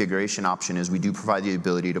other configuration option is we do provide the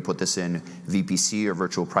ability to put this in VPC or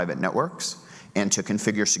virtual private networks and to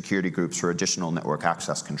configure security groups for additional network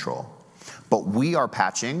access control. But we are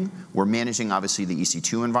patching, we're managing obviously the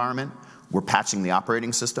EC2 environment, we're patching the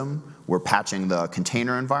operating system, we're patching the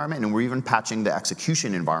container environment, and we're even patching the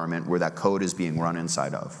execution environment where that code is being run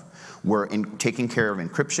inside of. We're taking care of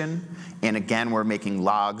encryption, and again, we're making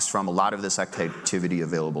logs from a lot of this activity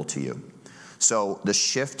available to you. So the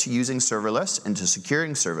shift to using serverless and to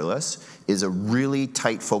securing serverless is a really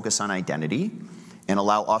tight focus on identity and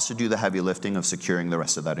allow us to do the heavy lifting of securing the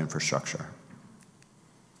rest of that infrastructure.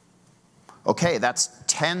 Okay, that's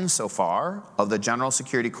 10 so far of the general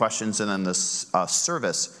security questions and then the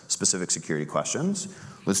service-specific security questions.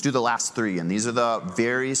 Let's do the last 3, and these are the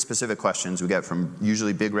very specific questions we get from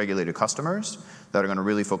usually big regulated customers that are going to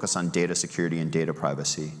really focus on data security and data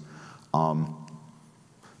privacy.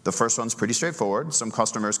 The first one's pretty straightforward. Some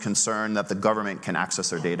customers concerned that the government can access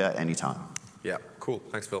their data anytime. Yeah, cool.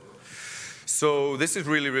 Thanks, Phil. So this is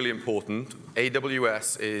really, really important.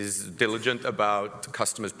 AWS is diligent about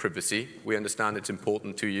customers' privacy. We understand it's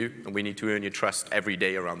important to you, and we need to earn your trust every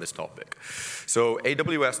day around this topic. So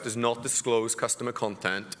AWS does not disclose customer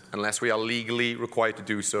content unless we are legally required to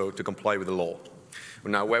do so to comply with the law.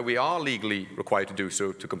 Now, where we are legally required to do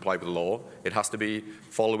so to comply with the law, it has to be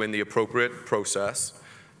following the appropriate process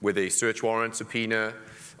with a search warrant, subpoena,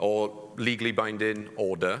 or legally binding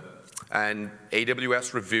order. And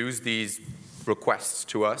AWS reviews these requests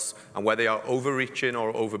to us, and where they are overreaching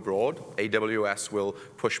or overbroad, AWS will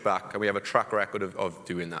push back, and we have a track record of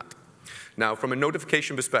doing that. Now, from a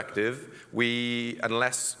notification perspective,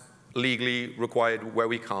 unless legally required where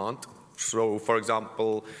we can't, so for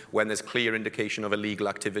example, when there's clear indication of illegal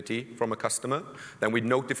activity from a customer, then we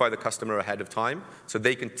notify the customer ahead of time so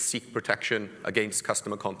they can seek protection against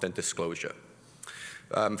customer content disclosure.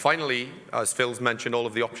 Finally, as Phil's mentioned, all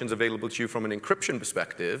of the options available to you from an encryption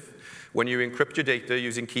perspective. When you encrypt your data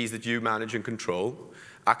using keys that you manage and control,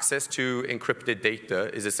 access to encrypted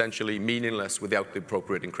data is essentially meaningless without the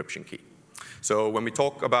appropriate encryption key. So when we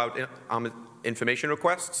talk about information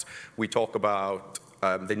requests, we talk about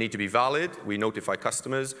they need to be valid, we notify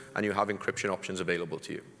customers, and you have encryption options available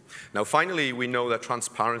to you. Now, finally, we know that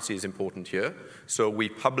transparency is important here. So we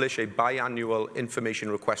publish a biannual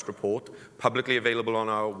information request report publicly available on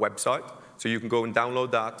our website. So you can go and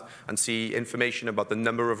download that and see information about the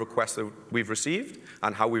number of requests that we've received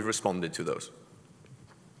and how we've responded to those.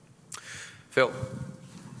 Phil,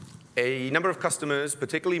 a number of customers,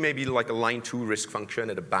 particularly maybe like a line 2 risk function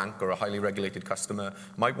at a bank or a highly regulated customer,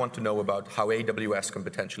 might want to know about how AWS can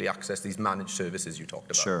potentially access these managed services you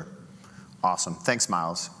talked about. Sure. Awesome. Thanks,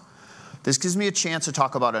 Miles. This gives me a chance to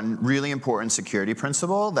talk about a really important security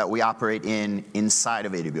principle that we operate inside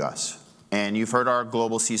of AWS. And you've heard our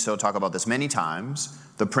global CISO talk about this many times.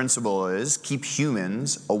 The principle is keep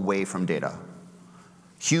humans away from data.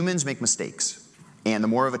 Humans make mistakes. And the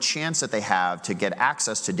more of a chance that they have to get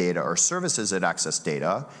access to data or services that access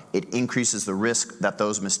data, it increases the risk that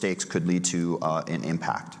those mistakes could lead to an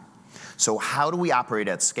impact. So how do we operate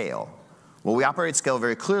at scale? Well, we operate at scale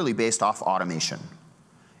very clearly based off automation.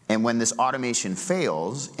 And when this automation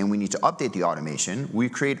fails and we need to update the automation, we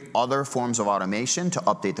create other forms of automation to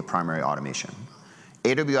update the primary automation.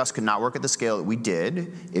 AWS could not work at the scale that we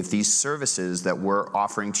did if these services that we're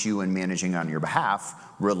offering to you and managing on your behalf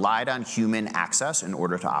relied on human access in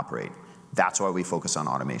order to operate. That's why we focus on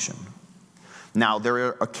automation. Now, there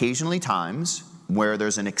are occasionally times where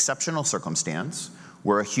there's an exceptional circumstance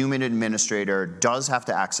where a human administrator does have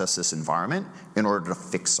to access this environment in order to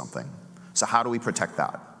fix something. So how do we protect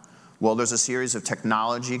that? Well, there's a series of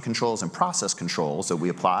technology controls and process controls that we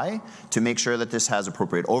apply to make sure that this has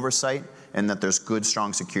appropriate oversight and that there's good,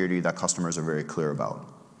 strong security that customers are very clear about.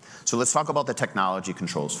 So let's talk about the technology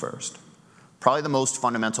controls first. Probably the most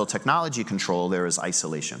fundamental technology control there is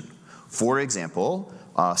isolation. For example,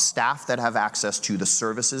 staff that have access to the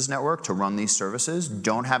services network to run these services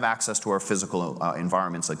don't have access to our physical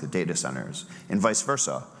environments like the data centers, and vice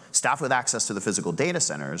versa. Staff with access to the physical data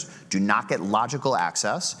centers do not get logical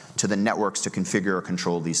access to the networks to configure or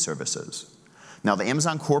control these services. Now, the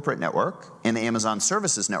Amazon corporate network and the Amazon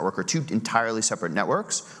services network are two entirely separate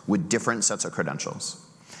networks with different sets of credentials.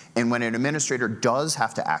 And when an administrator does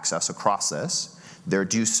have to access across this, they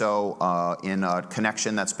do so in a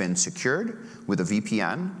connection that's been secured with a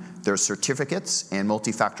VPN. There's certificates and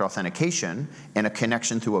multi-factor authentication and a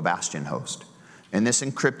connection through a Bastion host. And this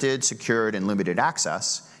encrypted, secured, and limited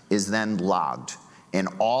access is then logged. And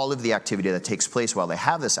all of the activity that takes place while they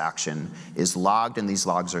have this action is logged, and these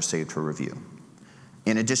logs are saved for review.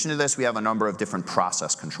 In addition to this, we have a number of different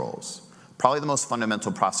process controls. Probably the most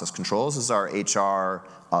fundamental process controls is our HR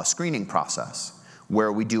screening process,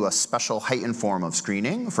 where we do a special heightened form of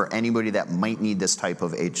screening for anybody that might need this type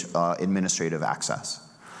of administrative access.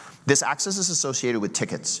 This access is associated with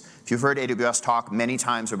tickets. If you've heard AWS talk many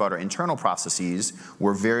times about our internal processes,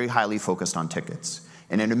 we're very highly focused on tickets.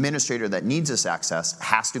 And an administrator that needs this access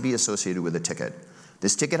has to be associated with a ticket.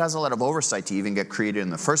 This ticket has a lot of oversight to even get created in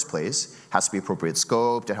the first place. It has to be appropriate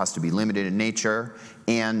scoped, it has to be limited in nature,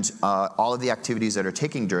 and all of the activities that are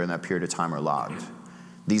taking during that period of time are logged.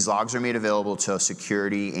 These logs are made available to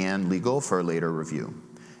security and legal for later review.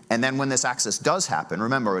 And then when this access does happen,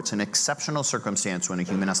 remember, it's an exceptional circumstance when a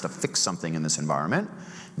human has to fix something in this environment,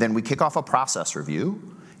 then we kick off a process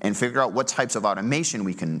review and figure out what types of automation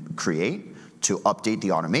we can create to update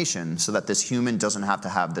the automation so that this human doesn't have to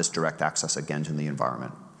have this direct access again to the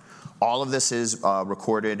environment. All of this is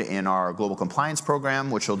recorded in our global compliance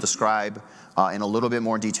program, which will describe in a little bit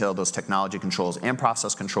more detail those technology controls and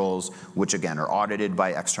process controls, which again are audited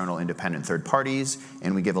by external independent third parties,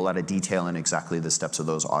 and we give a lot of detail in exactly the steps of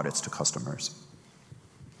those audits to customers.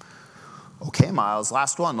 Okay, Miles,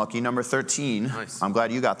 last one, lucky number 13. Nice. I'm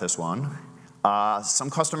glad you got this one. Some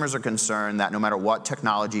customers are concerned that no matter what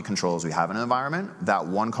technology controls we have in an environment, that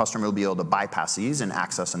one customer will be able to bypass these and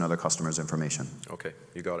access another customer's information. Okay,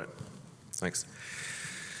 you got it. Thanks.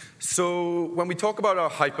 So when we talk about our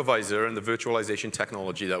hypervisor and the virtualization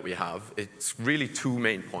technology that we have, it's really two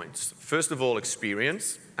main points. First of all,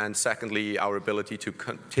 experience, and secondly, our ability to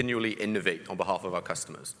continually innovate on behalf of our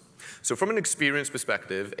customers. So from an experience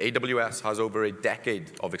perspective, AWS has over a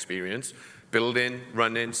decade of experience building,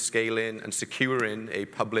 running, scaling, and securing a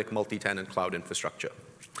public multi-tenant cloud infrastructure.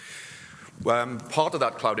 Part of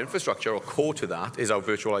that cloud infrastructure, or core to that, is our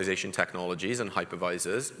virtualization technologies and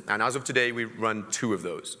hypervisors. And as of today, we run two of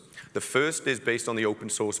those. The first is based on the open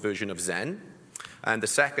source version of Xen, and the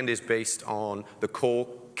second is based on the core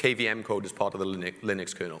KVM code as part of the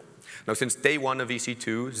Linux kernel. Now, since day one of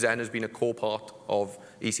EC2, Xen has been a core part of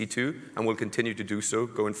EC2 and will continue to do so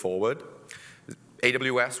going forward.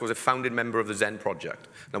 AWS was a founding member of the Xen project.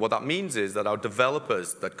 Now, what that means is that our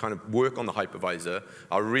developers that kind of work on the hypervisor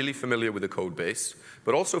are really familiar with the code base,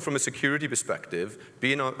 but also from a security perspective,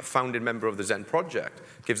 being a founding member of the Xen project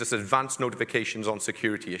gives us advanced notifications on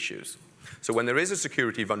security issues. So when there is a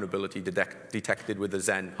security vulnerability detected with the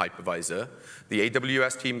Xen hypervisor, the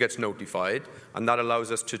AWS team gets notified, and that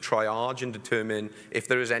allows us to triage and determine if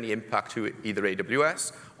there is any impact to either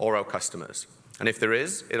AWS or our customers. And if there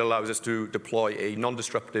is, it allows us to deploy a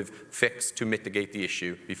non-disruptive fix to mitigate the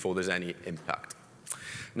issue before there's any impact.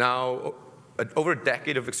 Now, over a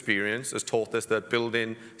decade of experience has taught us that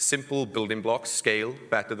building simple building blocks scale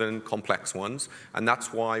better than complex ones, and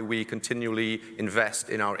that's why we continually invest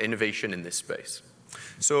in our innovation in this space.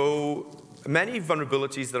 So many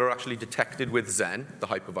vulnerabilities that are actually detected with Xen, the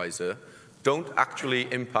hypervisor, don't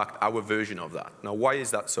actually impact our version of that. Now, why is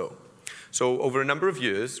that so? So over a number of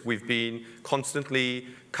years, we've been constantly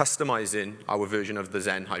customizing our version of the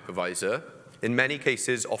Xen hypervisor, in many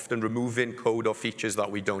cases often removing code or features that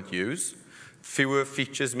we don't use. Fewer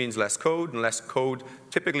features means less code, and less code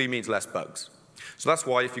typically means less bugs. So that's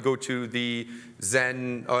why if you go to the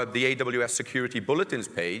Xen, the AWS security bulletins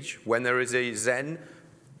page, when there is a Xen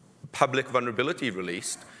public vulnerability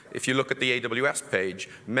released, if you look at the AWS page,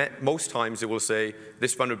 most times it will say,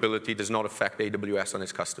 this vulnerability does not affect AWS and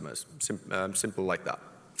its customers. Simple like that.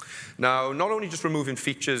 Now, not only just removing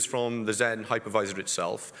features from the Zen hypervisor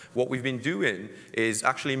itself, what we've been doing is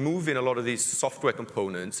actually moving a lot of these software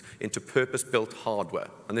components into purpose-built hardware.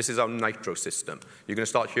 And this is our Nitro system. You're going to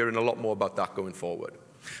start hearing a lot more about that going forward.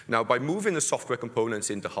 Now, by moving the software components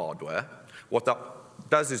into hardware, what that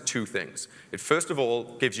does is two things. It first of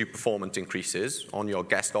all gives you performance increases on your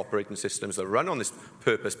guest operating systems that run on this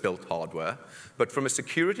purpose-built hardware. But from a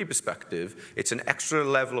security perspective, it's an extra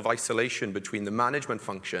level of isolation between the management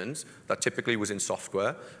functions that typically was in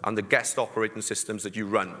software and the guest operating systems that you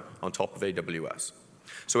run on top of AWS.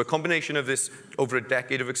 So a combination of this over a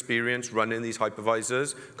decade of experience running these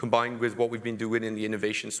hypervisors, combined with what we've been doing in the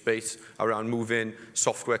innovation space around moving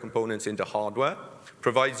software components into hardware,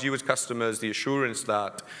 provides you as customers the assurance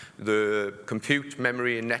that the compute,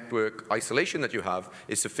 memory, and network isolation that you have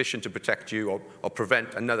is sufficient to protect you or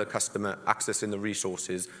prevent another customer accessing the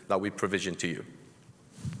resources that we provision to you.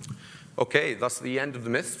 Okay, that's the end of the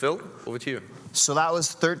myth. Phil, over to you. So that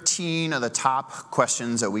was 13 of the top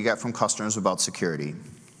questions that we get from customers about security.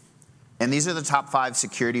 And these are the top 5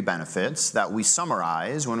 security benefits that we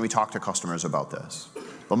summarize when we talk to customers about this.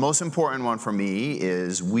 The most important one for me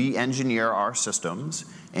is we engineer our systems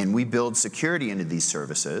and we build security into these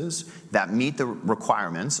services that meet the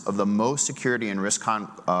requirements of the most security and risk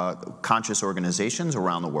conscious organizations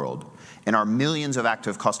around the world. And our millions of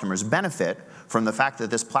active customers benefit from the fact that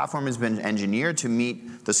this platform has been engineered to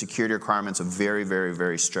meet the security requirements of very, very,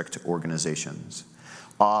 very strict organizations.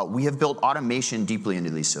 We have built automation deeply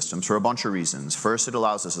into these systems for a bunch of reasons. First, it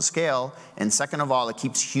allows us to scale, and second of all, it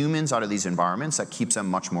keeps humans out of these environments. That keeps them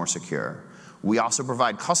much more secure. We also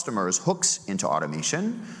provide customers hooks into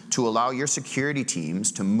automation to allow your security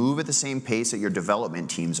teams to move at the same pace that your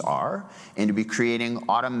development teams are, and to be creating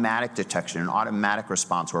automatic detection and automatic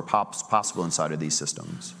response where possible inside of these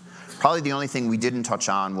systems. Probably the only thing we didn't touch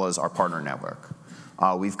on was our partner network.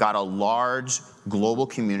 We've got a large global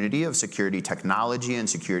community of security technology and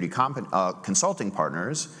security consulting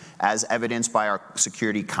partners, as evidenced by our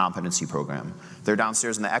security competency program. They're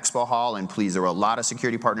downstairs in the expo hall, and please, there were a lot of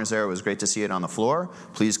security partners there. It was great to see it on the floor.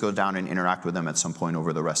 Please go down and interact with them at some point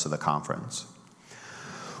over the rest of the conference.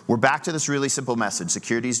 We're back to this really simple message: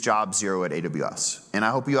 security's job zero at AWS. And I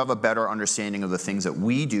hope you have a better understanding of the things that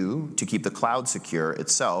we do to keep the cloud secure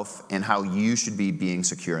itself and how you should be being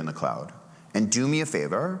secure in the cloud. And do me a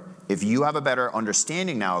favor, if you have a better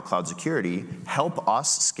understanding now of cloud security, help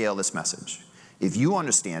us scale this message. If you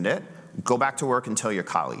understand it, go back to work and tell your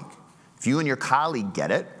colleague. If you and your colleague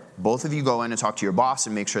get it, both of you go in and talk to your boss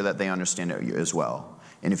and make sure that they understand it as well.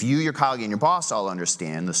 And if you, your colleague, and your boss all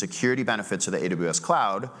understand the security benefits of the AWS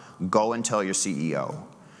cloud, go and tell your CEO.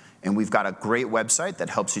 And we've got a great website that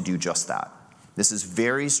helps you do just that. This is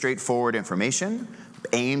very straightforward information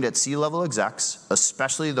aimed at C-level execs,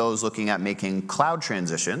 especially those looking at making cloud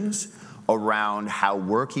transitions, around how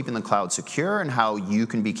we're keeping the cloud secure and how you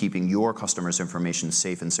can be keeping your customers' information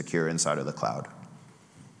safe and secure inside of the cloud.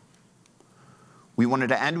 We wanted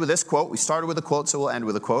to end with this quote. We started with a quote, so we'll end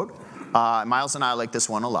with a quote. Miles and I like this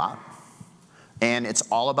one a lot. And it's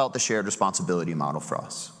all about the shared responsibility model for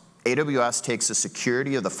us. AWS takes the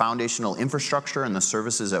security of the foundational infrastructure and the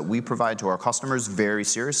services that we provide to our customers very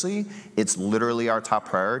seriously. It's literally our top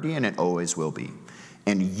priority, and it always will be.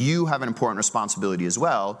 And you have an important responsibility as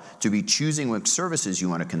well to be choosing which services you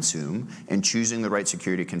want to consume and choosing the right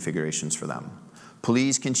security configurations for them.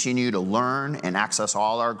 Please continue to learn and access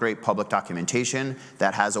all our great public documentation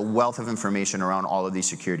that has a wealth of information around all of these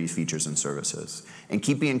security features and services. And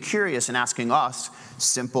keep being curious and asking us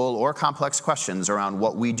simple or complex questions around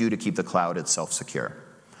what we do to keep the cloud itself secure.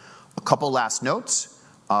 A couple last notes.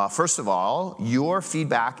 First of all, your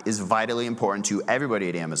feedback is vitally important to everybody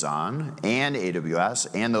at Amazon and AWS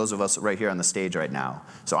and those of us right here on the stage right now.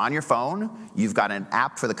 So on your phone, you've got an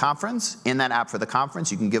app for the conference. In that app for the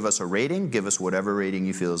conference, you can give us a rating. Give us whatever rating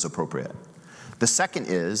you feel is appropriate. The second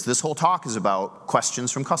is, this whole talk is about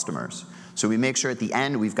questions from customers. So we make sure at the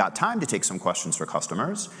end we've got time to take some questions for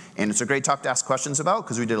customers. And it's a great talk to ask questions about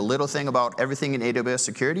because we did a little thing about everything in AWS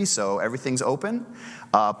security, so everything's open.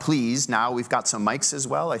 Please, now we've got some mics as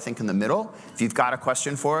well, I think in the middle. If you've got a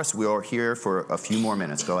question for us, we are here for a few more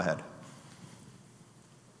minutes. Go ahead.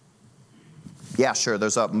 Yeah, sure,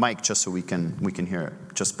 there's a mic just so we can hear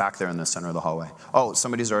it. Just back there in the center of the hallway. Oh,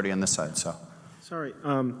 somebody's already on this side, so. Sorry.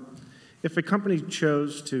 If a company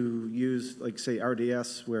chose to use, like, say,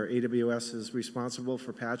 RDS, where AWS is responsible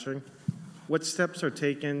for patching, what steps are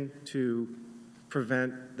taken to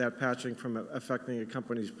prevent that patching from affecting a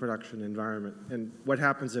company's production environment? And what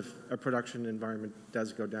happens if a production environment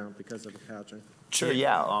does go down because of the patching? Sure,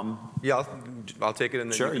 yeah. Yeah, I'll take it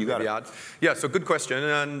and then Sure, you can maybe add. Yeah, so good question.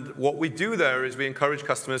 And what we do there is we encourage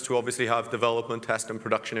customers to obviously have development, test, and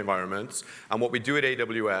production environments. And what we do at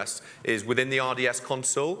AWS is within the RDS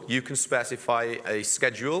console, you can specify a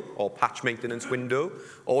schedule or patch maintenance window,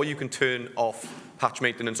 or you can turn off patch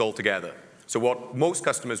maintenance altogether. So what most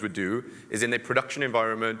customers would do is in their production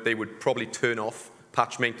environment, they would probably turn off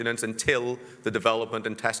patch maintenance until the development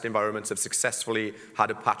and test environments have successfully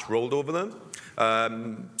had a patch rolled over them.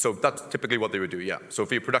 So that's typically what they would do, yeah. So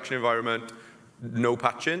for your production environment, no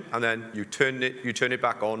patching, and then you turn it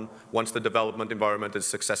back on once the development environment has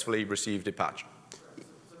successfully received a patch.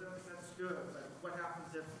 So that's good, but what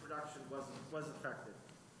happens if production was affected?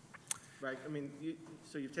 Right, I mean,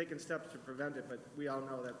 so you've taken steps to prevent it, but we all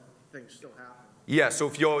know that things still happen. Yeah, so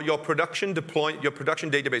if your production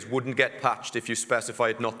database wouldn't get patched if you specify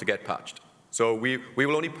it not to get patched. So we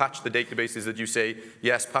will only patch the databases that you say,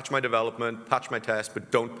 yes, patch my development, patch my test, but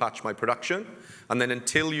don't patch my production. And then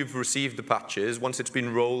until you've received the patches, once it's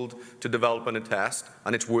been rolled to development and test,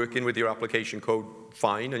 and it's working with your application code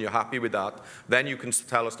fine, and you're happy with that, then you can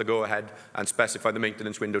tell us to go ahead and specify the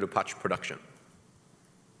maintenance window to patch production.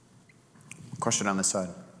 Question on this side.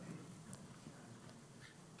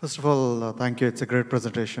 First of all, thank you. It's a great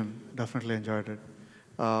presentation. Definitely enjoyed it.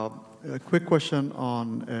 A quick question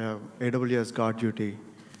on AWS GuardDuty.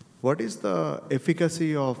 What is the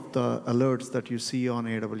efficacy of the alerts that you see on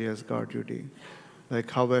AWS GuardDuty? Like,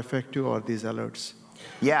 how effective are these alerts?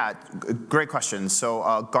 Yeah, great question. So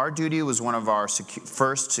GuardDuty was one of our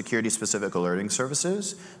first security-specific alerting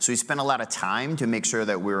services. So we spent a lot of time to make sure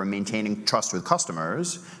that we were maintaining trust with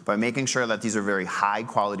customers by making sure that these are very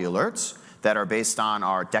high-quality alerts that are based on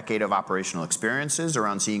our decade of operational experiences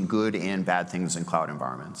around seeing good and bad things in cloud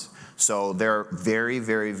environments. So they're very,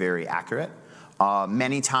 very, very accurate.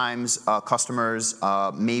 Many times, customers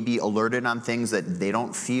may be alerted on things that they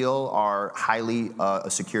don't feel are highly a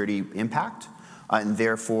security impact. And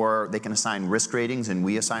therefore, they can assign risk ratings, and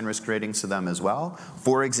we assign risk ratings to them as well.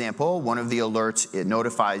 For example, one of the alerts, it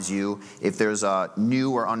notifies you if there's a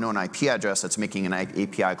new or unknown IP address that's making an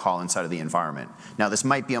API call inside of the environment. Now, this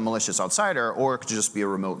might be a malicious outsider, or it could just be a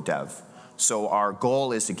remote dev. So our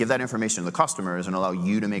goal is to give that information to the customers and allow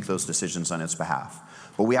you to make those decisions on its behalf.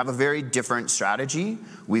 But we have a very different strategy.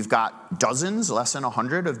 We've got dozens, less than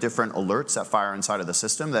 100 of different alerts that fire inside of the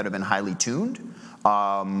system that have been highly tuned.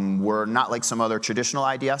 We're not like some other traditional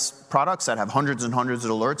IDS products that have hundreds and hundreds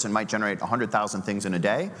of alerts and might generate 100,000 things in a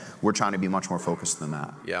day. We're trying to be much more focused than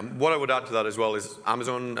that. Yeah, what I would add to that as well is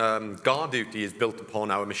Amazon GuardDuty is built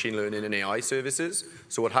upon our machine learning and AI services.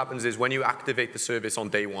 So what happens is when you activate the service on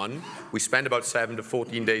day one, we spend about 7 to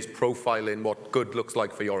 14 days profiling what good looks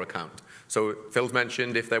like for your account. So Phil's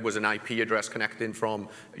mentioned if there was an IP address connecting from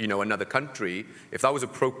another country, if that was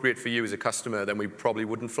appropriate for you as a customer, then we probably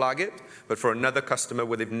wouldn't flag it. But for another customer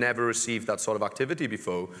where they've never received that sort of activity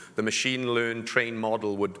before, the machine learn train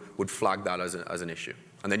model would flag that as an issue.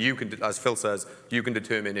 And then you can, as Phil says, you can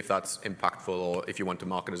determine if that's impactful or if you want to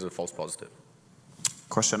mark it as a false positive.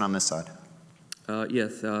 Question on this side.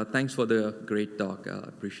 Yes, thanks for the great talk.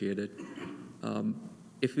 Appreciate it.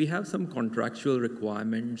 If we have some contractual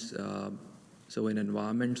requirements, so in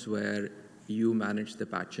environments where you manage the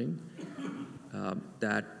patching,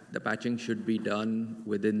 that the patching should be done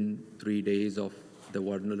within 3 days of the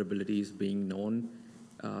vulnerabilities being known,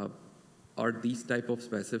 are these type of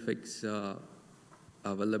specifics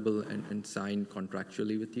available and signed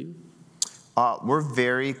contractually with you? We're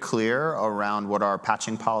very clear around what our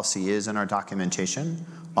patching policy is in our documentation.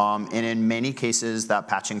 And in many cases, that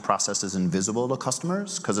patching process is invisible to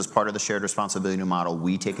customers because as part of the shared responsibility model,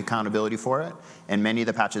 we take accountability for it. And many of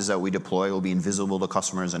the patches that we deploy will be invisible to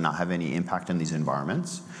customers and not have any impact in these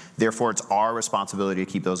environments. Therefore, it's our responsibility to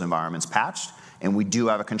keep those environments patched. And we do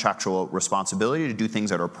have a contractual responsibility to do things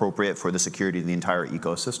that are appropriate for the security of the entire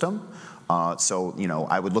ecosystem. So,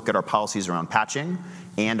 I would look at our policies around patching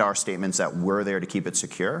and our statements that we're there to keep it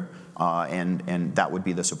secure. And that would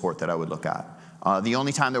be the support that I would look at. The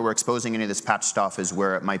only time that we're exposing any of this patch stuff is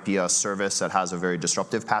where it might be a service that has a very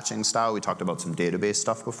disruptive patching style. We talked about some database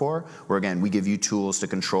stuff before, where again, we give you tools to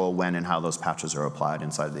control when and how those patches are applied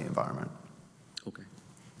inside the environment. Okay.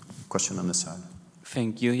 Question on this side.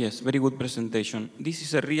 Thank you. Yes, very good presentation. This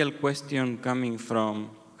is a real question coming from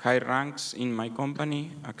high ranks in my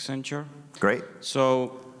company, Accenture. Great.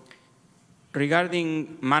 So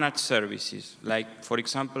regarding managed services, like, for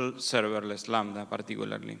example, serverless Lambda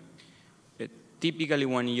particularly, typically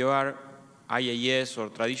when you are IaaS or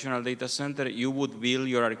traditional data center, you would build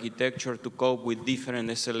your architecture to cope with different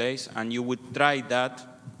SLAs, and you would try that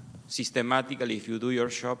systematically, if you do your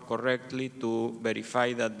job correctly, to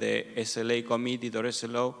verify that the SLA committed or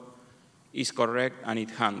SLO is correct and it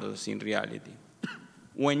handles in reality.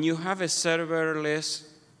 When you have a serverless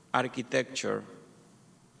architecture,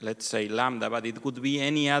 let's say Lambda, but it could be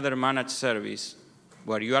any other managed service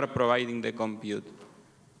where you are providing the compute,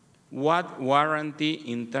 what warranty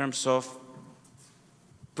in terms of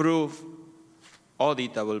proof,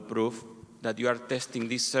 auditable proof, that you are testing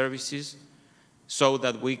these services so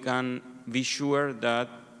that we can be sure that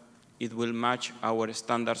it will match our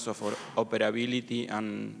standards of operability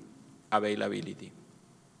and availability?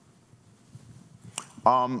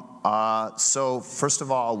 So first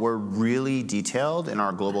of all, we're really detailed in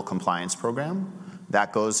our global compliance program.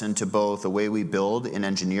 That goes into both the way we build and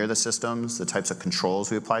engineer the systems, the types of controls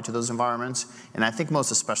we apply to those environments, and I think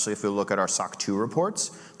most especially if we look at our SOC 2 reports,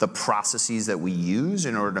 the processes that we use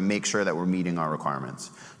in order to make sure that we're meeting our requirements.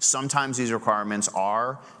 Sometimes these requirements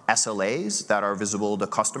are SLAs that are visible to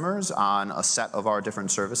customers on a set of our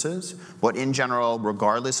different services, but in general,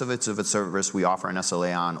 regardless of its service we offer an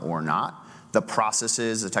SLA on or not, the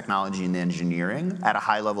processes, the technology, and the engineering at a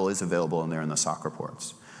high level is available in there in the SOC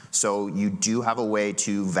reports. So you do have a way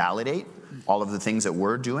to validate all of the things that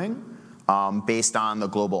we're doing based on the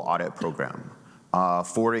global audit program.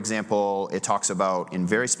 For example, it talks about, in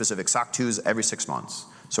very specific SOC 2s, every 6 months.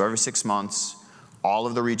 So every 6 months, all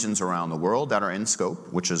of the regions around the world that are in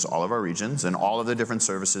scope, which is all of our regions, and all of the different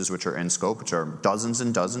services which are in scope, which are dozens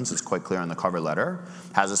and dozens, it's quite clear on the cover letter,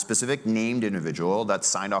 has a specific named individual that's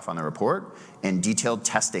signed off on the report and detailed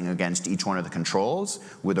testing against each one of the controls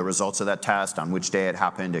with the results of that test, on which day it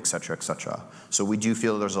happened, et cetera, et cetera. So we do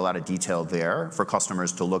feel there's a lot of detail there for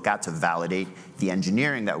customers to look at to validate the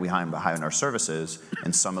engineering that we have behind our services,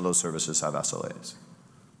 and some of those services have SLAs.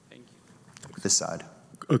 Thank you. This side.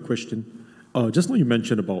 A question. Just now you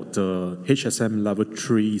mentioned about the HSM level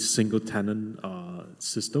 3 single tenant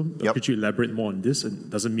system. Yep. Could you elaborate more on this? And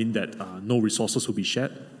does it mean that no resources will be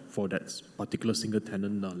shared for that particular single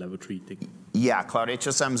tenant level 3 thing? Yeah, Cloud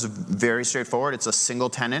HSM is very straightforward. It's a single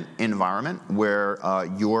tenant environment where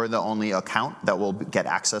you're the only account that will get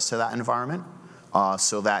access to that environment.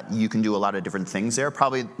 So that you can do a lot of different things there.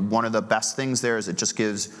 Probably one of the best things there is it just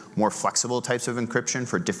gives more flexible types of encryption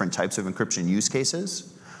for different types of encryption use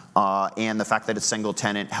cases. And the fact that it's single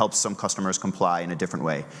tenant helps some customers comply in a different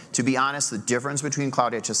way. To be honest, the difference between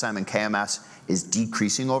Cloud HSM and KMS is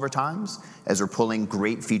decreasing over time as we're pulling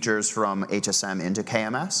great features from HSM into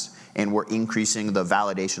KMS, and we're increasing the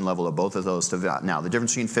validation level of both of those to now. The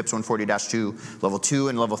difference between FIPS 140-2 level 2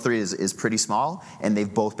 and level 3 is pretty small, and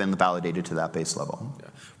they've both been validated to that base level. Yeah.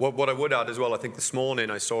 What I would add as well, I think this morning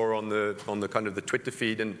I saw on the kind of the Twitter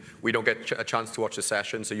feed, and we don't get a chance to watch the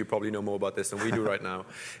session, so you probably know more about this than we do right now,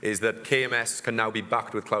 is that KMS can now be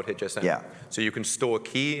backed with Cloud HSM. Yeah. So you can store a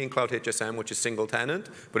key in Cloud HSM, which is single tenant,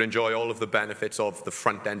 but enjoy all of the benefits of the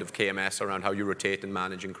front end of KMS around how you rotate and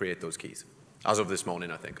manage and create those keys. As of this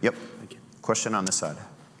morning, I think. Yep. Thank you. Question on this side.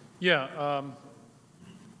 Yeah,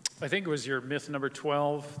 I think it was your myth number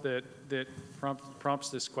 12 that prompts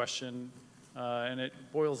this question, and it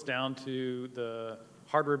boils down to the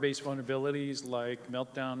hardware-based vulnerabilities like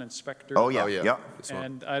Meltdown and Spectre. Oh yeah, yeah. yeah.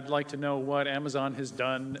 And I'd like to know what Amazon has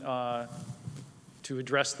done to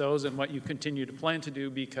address those and what you continue to plan to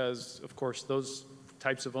do, because of course those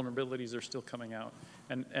types of vulnerabilities are still coming out.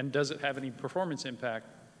 And does it have any performance impact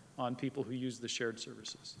on people who use the shared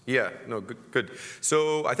services? Yeah, no, good.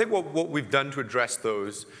 So I think what we've done to address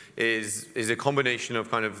those is a combination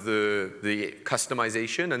of kind of the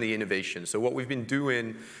customization and the innovation. So what we've been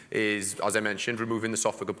doing is, as I mentioned, removing the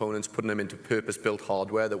software components, putting them into purpose-built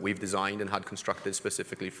hardware that we've designed and had constructed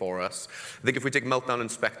specifically for us. I think if we take Meltdown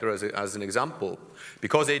and Spectre as an example,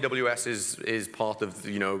 because AWS is part of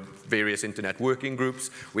various internet working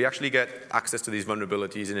groups, we actually get access to these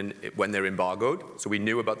vulnerabilities when they're embargoed. So we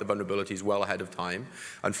knew about the vulnerabilities well ahead of time.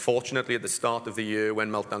 Unfortunately, at the start of the year,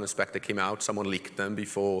 when Meltdown and Spectre came out, someone leaked them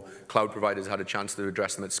before cloud providers had a chance to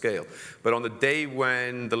address them at scale. But on the day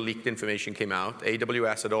when the leaked information came out,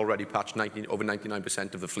 AWS had already patched over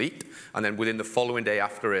 99% of the fleet, and then within the following day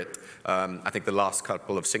after it, I think the last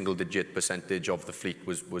couple of single-digit percentage of the fleet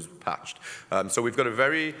was patched. So we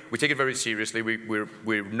take it very seriously.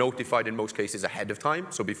 We're notified in most cases ahead of time,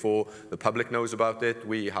 so before the public knows about it,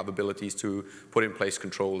 we have abilities to put in place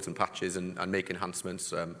controls and patches and make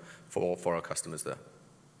enhancements for our customers there.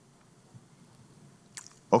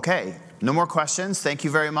 Okay, no more questions. Thank you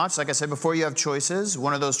very much. Like I said before, you have choices.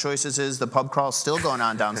 One of those choices is the pub crawl still going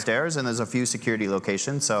on downstairs, and there's a few security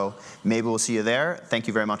locations, so maybe we'll see you there. Thank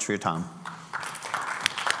you very much for your time.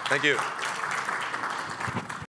 Thank you.